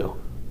supposed to do.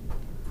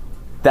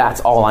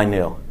 That's all I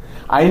knew.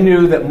 I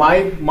knew that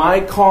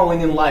my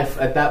calling in life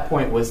at that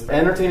point was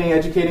entertaining,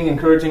 educating,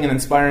 encouraging, and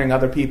inspiring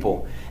other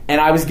people.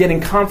 And I was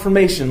getting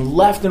confirmation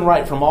left and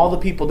right from all the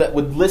people that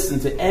would listen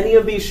to any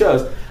of these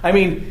shows.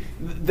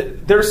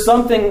 There's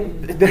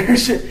something...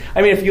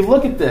 if you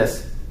look at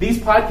this, these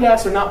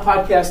podcasts are not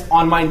podcasts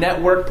on my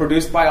network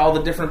produced by all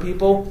the different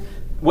people.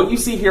 What you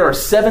see here are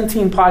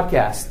 17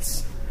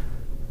 podcasts.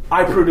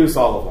 I produce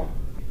all of them.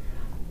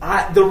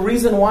 The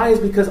reason why is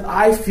because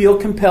I feel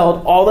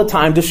compelled all the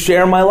time to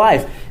share my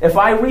life. If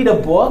I read a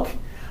book,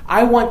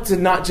 I want to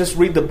not just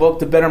read the book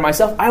to better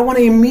myself. I want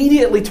to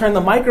immediately turn the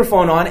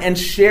microphone on and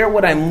share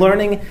what I'm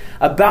learning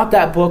about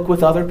that book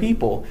with other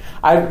people.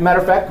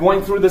 Matter of fact,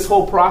 going through this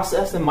whole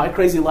process in My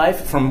Crazy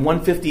Life from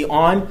 150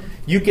 on,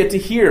 you get to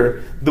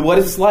hear what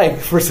it's like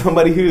for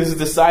somebody who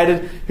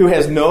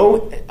has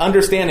no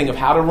understanding of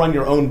how to run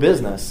your own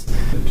business.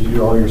 Do you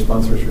do all your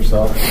sponsors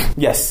yourself?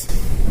 Yes.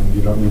 And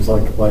you don't use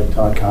like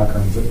Todd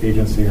Cochran's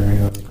agency or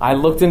anything? I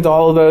looked into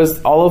all of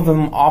those. All of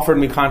them offered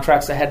me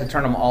contracts. I had to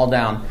turn them all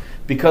down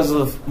because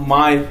of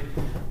my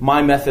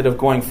method of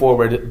going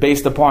forward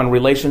based upon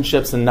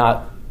relationships and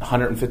not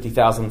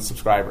 150,000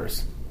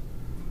 subscribers.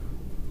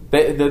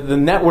 The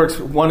networks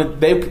wanted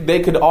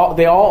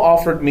they all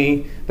offered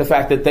me the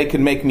fact that they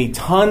could make me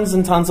tons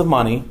and tons of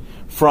money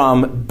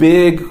from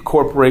big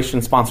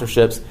corporation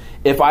sponsorships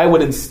if I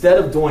would, instead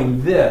of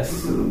doing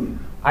this,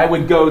 I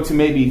would go to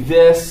maybe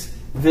this,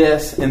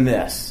 and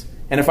this.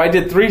 And if I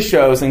did 3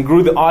 shows and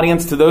grew the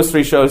audience to those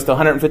 3 shows to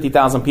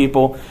 150,000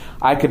 people,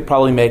 I could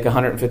probably make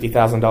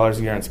 $150,000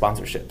 a year in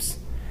sponsorships.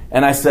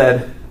 And I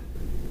said,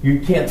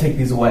 you can't take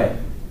these away.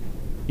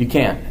 You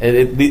can't.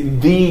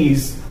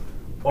 These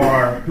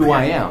are who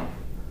I am.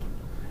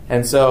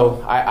 And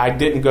so I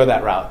didn't go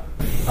that route.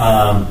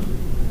 I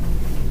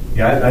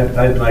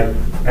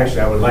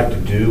would like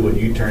to do what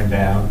you turned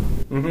down.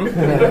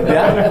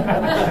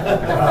 Yeah.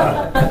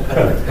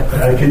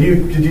 Could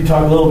you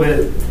talk a little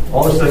bit,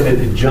 all of a sudden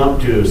it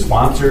jumped to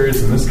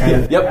sponsors and this kind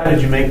of thing? Yep. How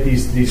did you make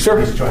these Sure.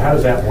 how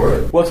does that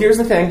work? Well, here's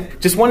the thing.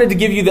 Just wanted to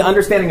give you the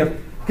understanding of,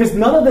 because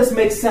none of this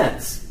makes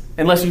sense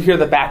unless you hear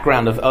the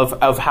background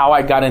of how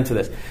I got into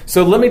this.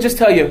 So let me just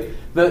tell you,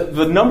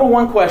 the number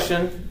one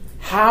question,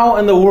 how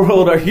in the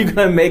world are you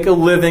going to make a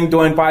living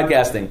doing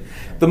podcasting?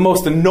 The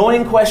most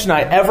annoying question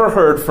I ever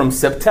heard from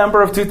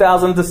September of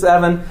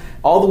 2007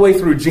 all the way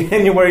through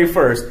January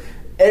 1st.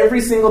 Every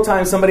single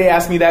time somebody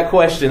asked me that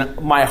question,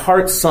 my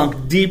heart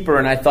sunk deeper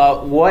and I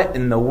thought, what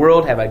in the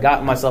world have I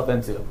gotten myself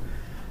into?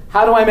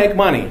 How do I make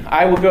money?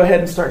 I will go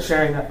ahead and start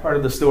sharing that part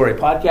of the story.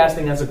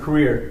 Podcasting as a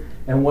career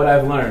and what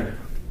I've learned.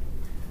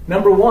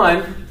 Number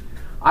one,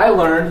 I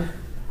learned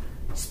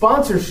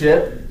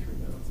sponsorship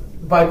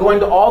by going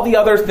to all the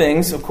other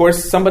things. Of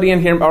course, somebody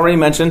in here already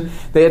mentioned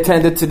they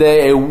attended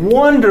today a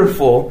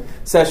wonderful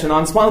session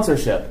on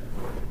sponsorship.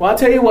 Well, I'll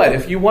tell you what,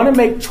 if you want to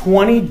make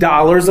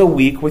 $20 a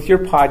week with your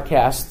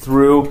podcast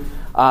through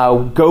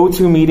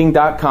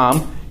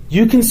GoToMeeting.com,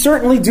 you can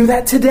certainly do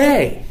that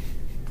today.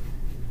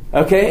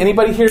 Okay,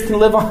 anybody here can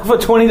live off of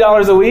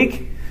 $20 a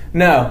week?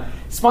 No.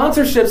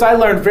 Sponsorships, I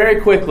learned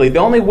very quickly. The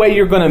only way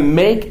you're going to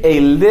make a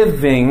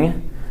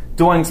living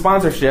doing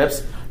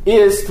sponsorships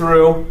is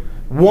through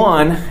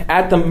one,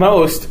 at the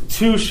most,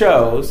 2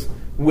 shows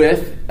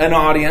with an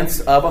audience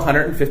of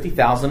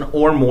 150,000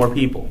 or more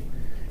people.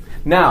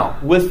 Now,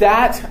 with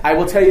that, I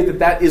will tell you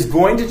that is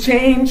going to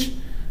change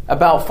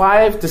about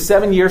 5 to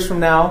 7 years from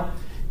now.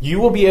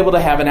 You will be able to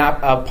have a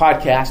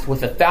podcast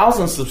with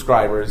 1,000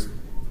 subscribers,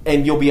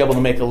 and you'll be able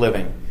to make a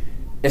living.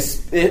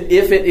 If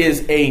it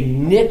is a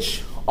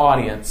niche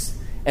audience,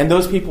 and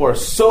those people are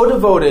so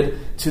devoted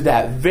to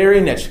that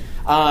very niche.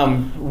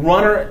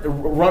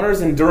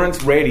 Runner's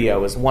Endurance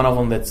Radio is one of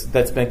them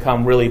that's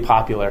become really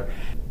popular.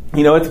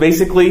 You know, it's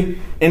basically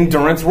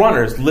endurance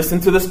runners.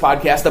 Listen to this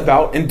podcast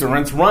about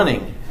endurance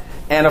running.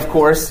 And of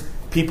course,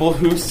 people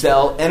who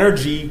sell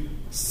energy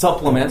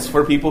supplements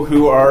for people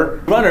who are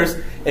runners.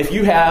 If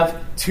you have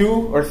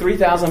 2,000 or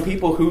 3,000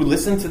 people who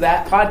listen to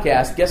that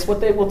podcast, guess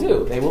what they will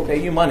do? They will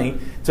pay you money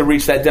to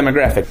reach that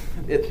demographic.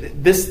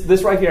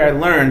 This right here I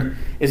learned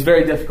is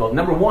very difficult.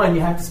 Number one,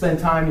 you have to spend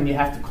time and you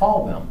have to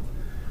call them.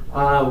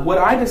 What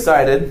I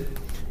decided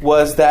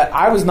was that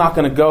I was not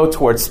going to go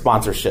towards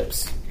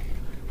sponsorships.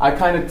 I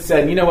kind of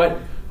said, you know what?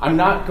 I'm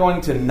not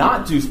going to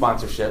not do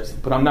sponsorships,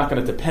 but I'm not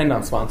going to depend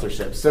on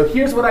sponsorships. So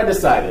here's what I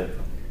decided.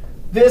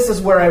 This is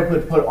where I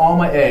would put all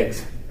my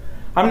eggs.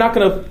 I'm not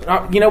going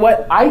to, you know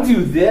what? I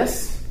do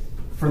this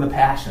for the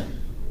passion.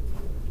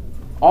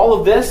 All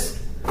of this,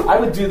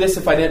 I would do this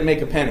if I didn't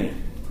make a penny.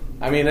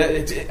 I mean,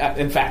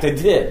 in fact, I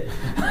did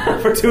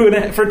for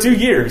 2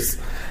 years.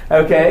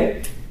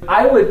 Okay?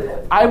 I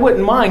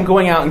wouldn't mind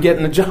going out and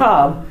getting a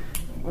job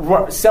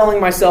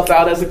selling myself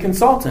out as a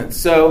consultant.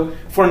 So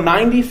for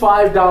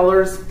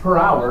 $95 per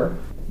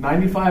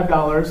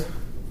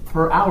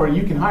hour,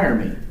 you can hire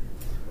me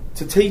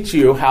to teach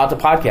you how to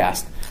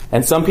podcast.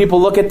 And some people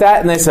look at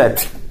that and they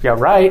said, yeah,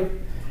 right.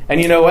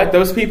 And you know what?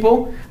 Those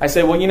people, I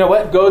say, well, you know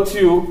what? Go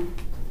to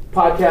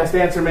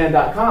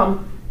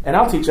podcastanswerman.com and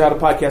I'll teach you how to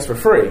podcast for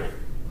free.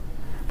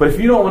 But if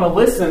you don't want to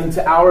listen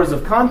to hours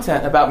of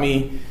content about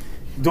me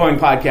doing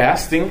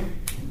podcasting,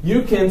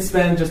 you can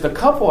spend just a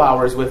couple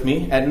hours with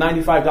me at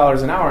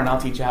 $95 an hour and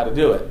I'll teach you how to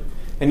do it.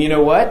 And you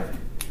know what?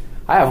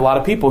 I have a lot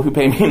of people who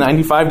pay me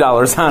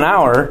 $95 an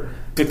hour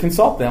to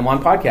consult them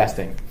on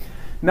podcasting.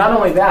 Not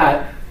only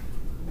that,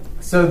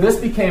 so this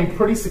became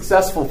pretty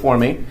successful for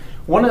me.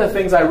 One of the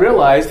things I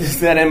realized is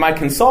that in my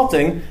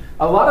consulting,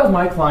 a lot of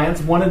my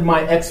clients wanted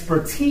my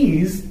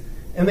expertise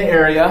in the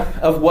area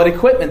of what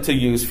equipment to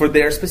use for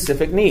their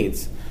specific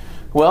needs.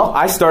 Well,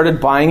 I started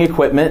buying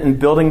equipment and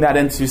building that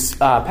into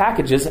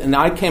packages, and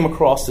I came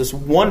across this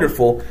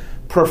wonderful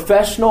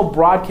professional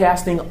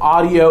broadcasting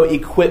audio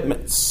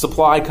equipment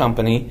supply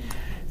company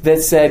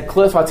that said,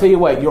 Cliff, I'll tell you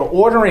what, you're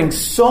ordering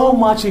so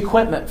much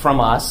equipment from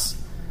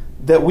us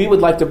that we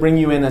would like to bring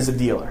you in as a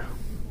dealer.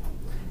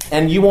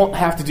 And you won't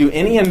have to do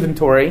any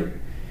inventory.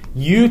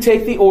 You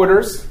take the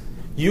orders,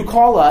 you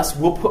call us,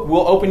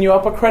 we'll open you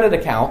up a credit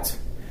account.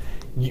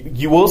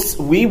 We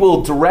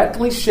will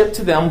directly ship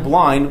to them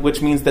blind, which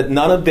means that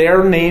none of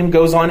their name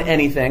goes on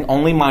anything,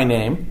 only my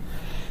name.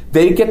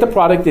 They get the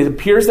product. It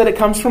appears that it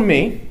comes from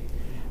me.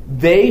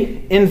 They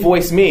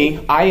invoice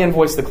me. I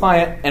invoice the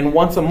client. And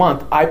once a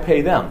month, I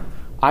pay them.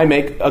 I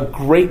make a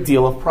great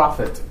deal of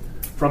profit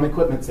from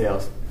equipment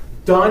sales.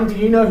 Don, do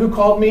you know who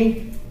called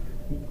me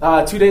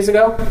 2 days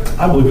ago?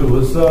 I believe it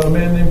was a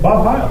man named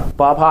Bob Heil.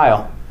 Bob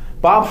Heil.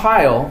 Bob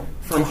Heil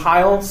from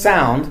Heil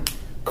Sound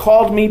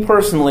called me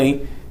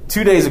personally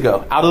 2 days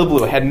ago, out of the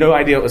blue. I had no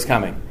idea it was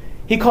coming.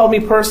 He called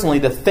me personally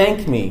to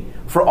thank me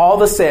for all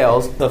the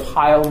sales of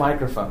Heil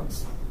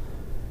microphones.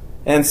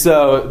 And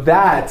so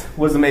that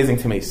was amazing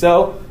to me.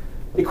 So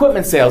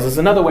equipment sales is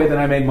another way that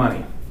I made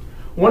money.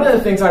 One of the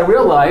things I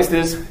realized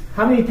is,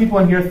 how many people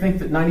in here think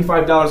that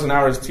 $95 an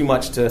hour is too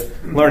much to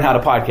learn how to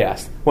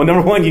podcast? Well,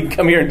 number one, you can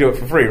come here and do it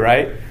for free,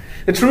 right?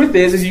 The truth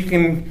is you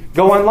can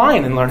go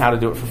online and learn how to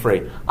do it for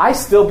free. I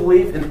still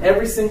believe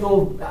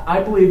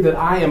I believe that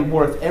I am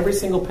worth every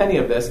single penny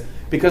of this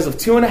because of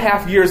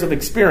 2.5 years of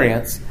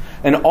experience,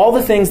 and all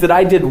the things that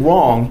I did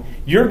wrong,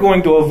 you're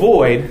going to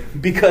avoid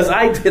because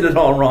I did it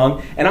all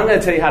wrong, and I'm going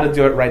to tell you how to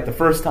do it right the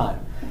first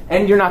time.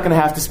 And you're not going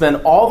to have to spend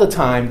all the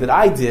time that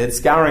I did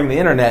scouring the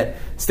internet,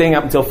 staying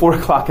up until 4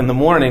 o'clock in the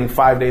morning,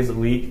 5 days a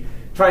week,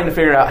 trying to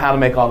figure out how to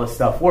make all this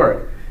stuff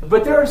work.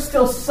 But there are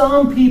still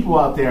some people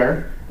out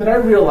there that I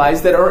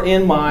realize that are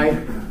in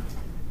my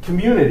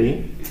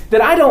community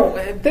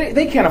that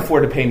they can't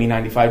afford to pay me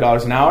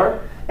 $95 an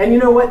hour. And you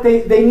know what?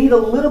 They need a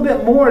little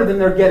bit more than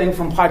they're getting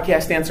from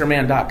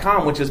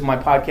podcastanswerman.com, which is my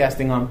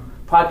podcast on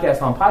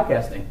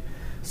podcasting.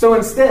 So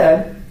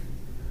instead,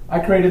 I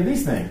created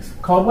these things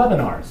called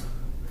webinars.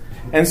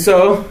 And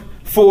so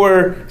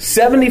for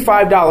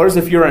 $75,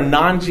 if you're a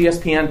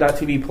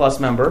non-GSPN.TV Plus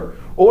member,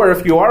 or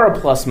if you are a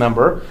Plus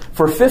member,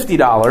 for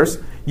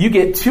 $50, you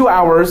get 2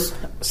 hours,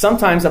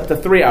 sometimes up to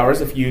 3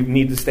 hours if you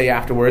need to stay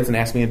afterwards and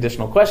ask me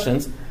additional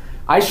questions.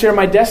 I share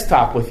my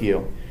desktop with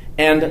you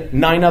and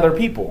 9 other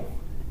people.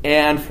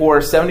 And for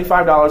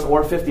 $75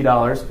 or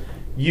 $50,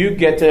 you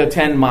get to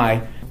attend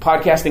my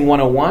Podcasting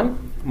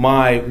 101,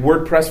 my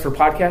WordPress for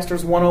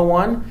Podcasters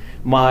 101,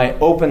 my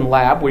open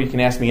lab where you can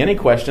ask me any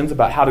questions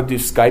about how to do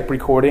Skype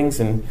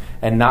recordings and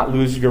not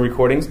lose your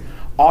recordings,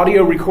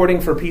 audio recording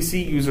for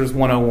PC users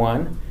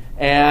 101,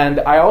 and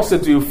I also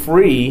do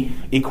free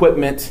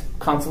equipment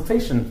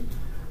consultation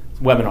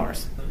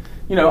webinars.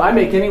 You know, I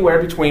make anywhere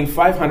between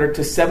 $500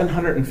 to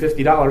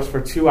 $750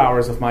 for 2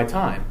 hours of my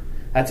time.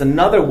 That's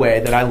another way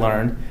that I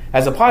learned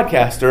as a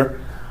podcaster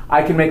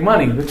I can make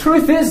money. The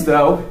truth is,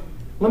 though,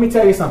 let me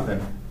tell you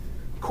something.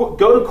 Go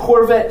to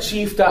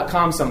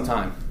CorvetteChief.com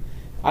sometime.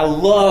 I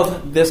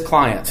love this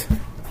client.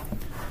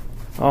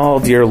 Oh,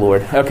 dear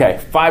Lord.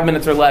 Okay, 5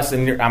 minutes or less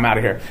and I'm out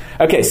of here.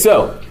 Okay,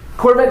 so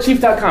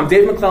CorvetteChief.com.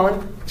 Dave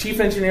McClellan, Chief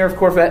Engineer of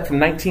Corvette from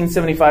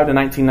 1975 to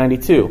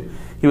 1992.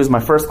 He was my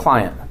first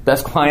client.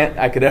 Best client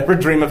I could ever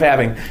dream of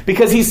having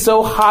because he's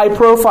so high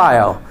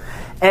profile.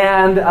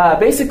 And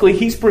basically,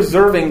 he's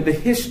preserving the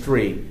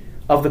history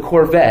of the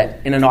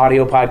Corvette in an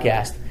audio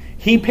podcast.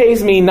 He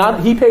paid me not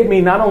only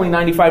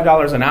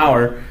 $95 an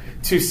hour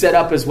to set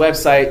up his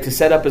website, to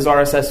set up his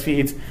RSS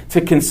feeds,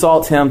 to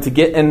consult him,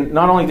 and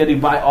not only did he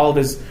buy all of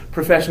his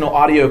professional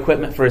audio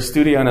equipment for his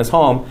studio in his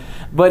home,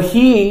 but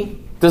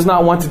he does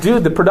not want to do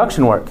the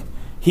production work.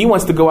 He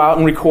wants to go out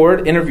and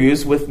record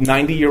interviews with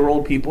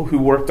 90-year-old people who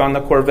worked on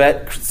the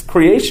Corvette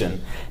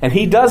creation. And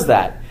he does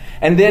that.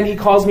 And then he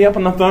calls me up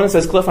on the phone and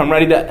says, Cliff, I'm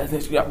ready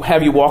to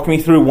have you walk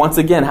me through once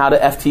again how to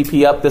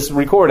FTP up this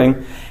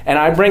recording. And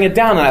I bring it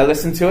down and I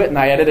listen to it and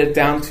I edit it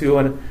down to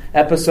an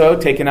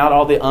episode, taking out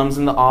all the ums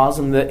and the ahs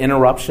and the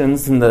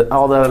interruptions and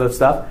all that other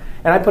stuff.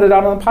 And I put it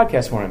out on the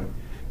podcast for him.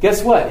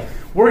 Guess what?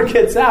 Word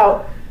gets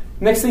out.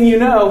 Next thing you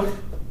know,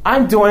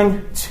 I'm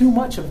doing too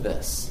much of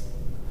this.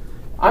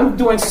 I'm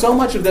doing so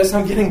much of this,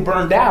 I'm getting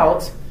burned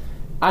out.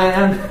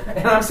 And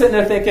I'm sitting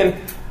there thinking,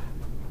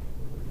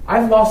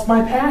 I've lost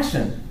my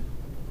passion.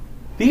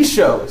 These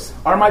shows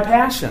are my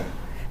passion.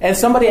 And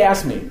somebody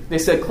asked me, they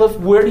said, Cliff,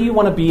 where do you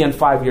want to be in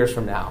 5 years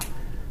from now?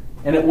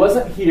 And it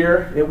wasn't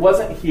here, and it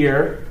wasn't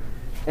here.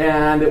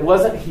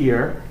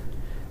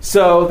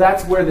 So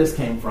that's where this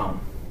came from.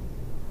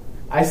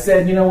 I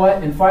said, you know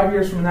what? In 5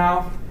 years from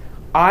now,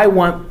 I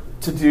want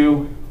to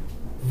do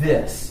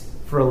this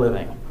for a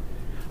living.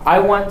 I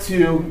want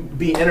to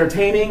be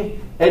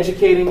entertaining,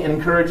 educating,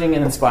 encouraging,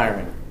 and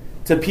inspiring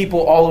to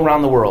people all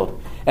around the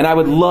world. And I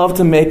would love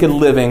to make a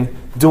living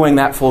doing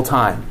that full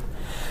time.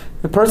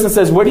 The person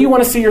says, where do you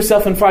want to see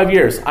yourself in 5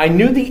 years? I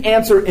knew the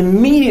answer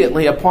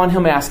immediately upon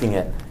him asking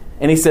it.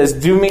 And he says,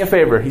 do me a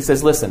favor. He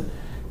says, listen,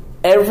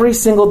 every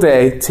single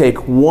day take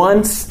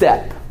one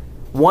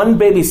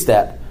baby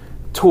step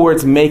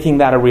towards making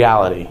that a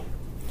reality.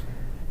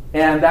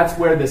 And that's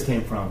where this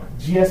came from.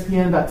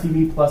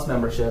 GSPN.TV Plus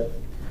membership.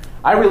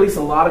 I release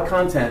a lot of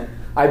content.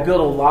 I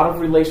build a lot of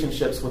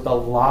relationships with a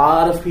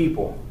lot of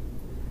people.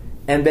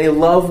 And they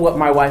love what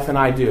my wife and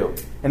I do.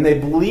 And they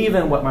believe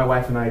in what my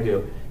wife and I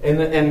do.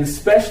 And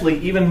especially,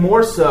 even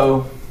more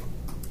so,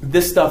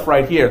 this stuff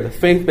right here, the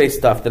faith-based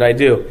stuff that I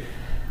do.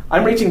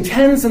 I'm reaching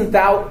tens of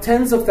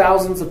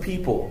thousands of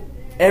people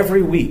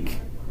every week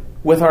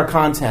with our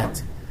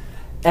content.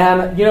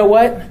 And you know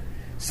what?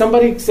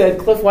 Somebody said,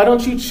 Cliff, why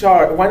don't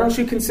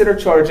you consider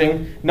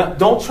charging?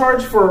 Don't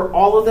charge for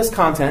all of this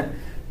content,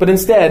 but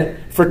instead,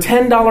 for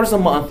 $10 a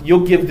month,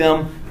 you'll give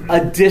them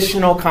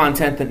additional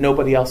content that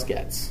nobody else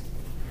gets.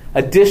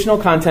 Additional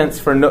content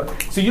so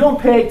you don't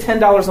pay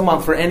 $10 a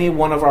month for any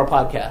one of our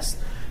podcasts.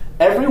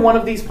 Every one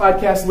of these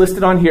podcasts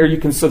listed on here, you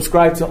can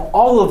subscribe to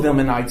all of them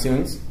in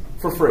iTunes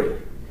for free.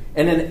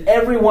 And in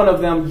every one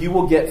of them, you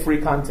will get free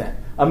content.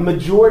 A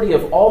majority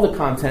of all the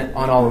content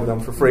on all of them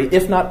for free,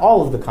 if not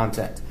all of the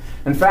content.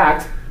 In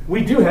fact,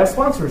 we do have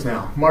sponsors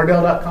now.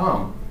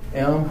 Mardel.com.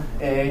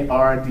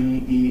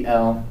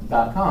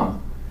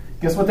 Mardel.com.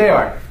 Guess what they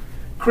are?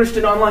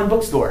 Christian online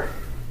bookstore.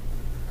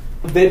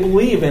 They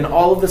believe in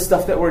all of the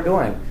stuff that we're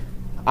doing.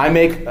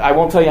 I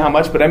won't tell you how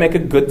much, but I make a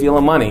good deal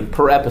of money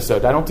per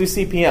episode. I don't do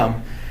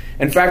CPM.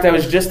 In fact, I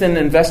was just in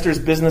Investors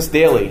Business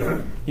Daily.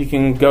 You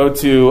can go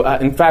to,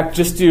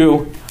 just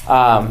do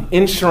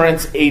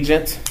insurance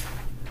agent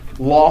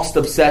lost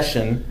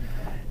obsession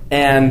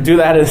and do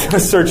that as a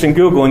search in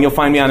Google, and you'll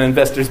find me on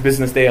Investors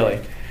Business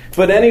Daily.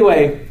 But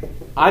anyway,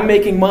 I'm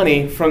making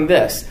money from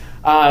this.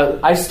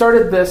 I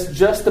started this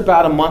just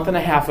about a month and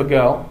a half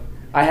ago.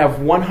 I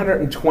have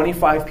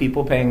 125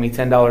 people paying me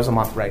 $10 a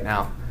month right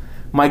now.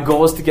 My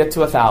goal is to get to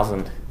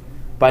 1,000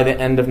 by the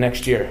end of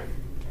next year.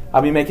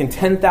 I'll be making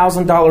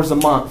 $10,000 a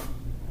month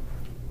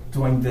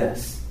doing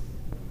this.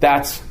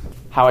 That's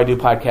how I do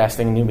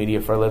podcasting and new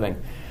media for a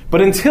living.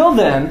 But until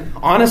then,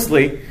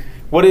 honestly,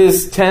 what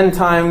is 10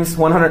 times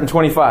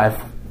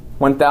 125?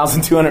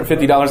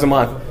 $1,250 a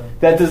month.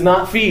 That does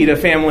not feed a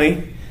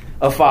family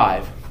of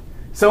 5.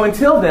 So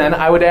until then,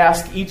 I would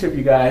ask each of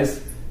you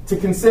guys to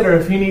consider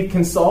if you need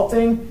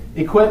consulting,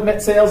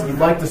 equipment sales, if you'd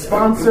like to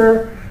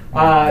sponsor,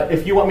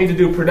 if you want me to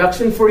do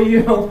production for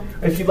you,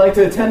 if you'd like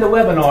to attend a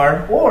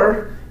webinar,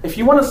 or if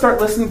you want to start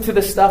listening to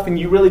this stuff and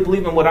you really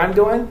believe in what I'm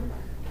doing,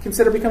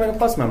 consider becoming a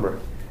Plus member.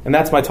 And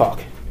that's my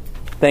talk.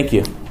 Thank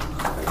you.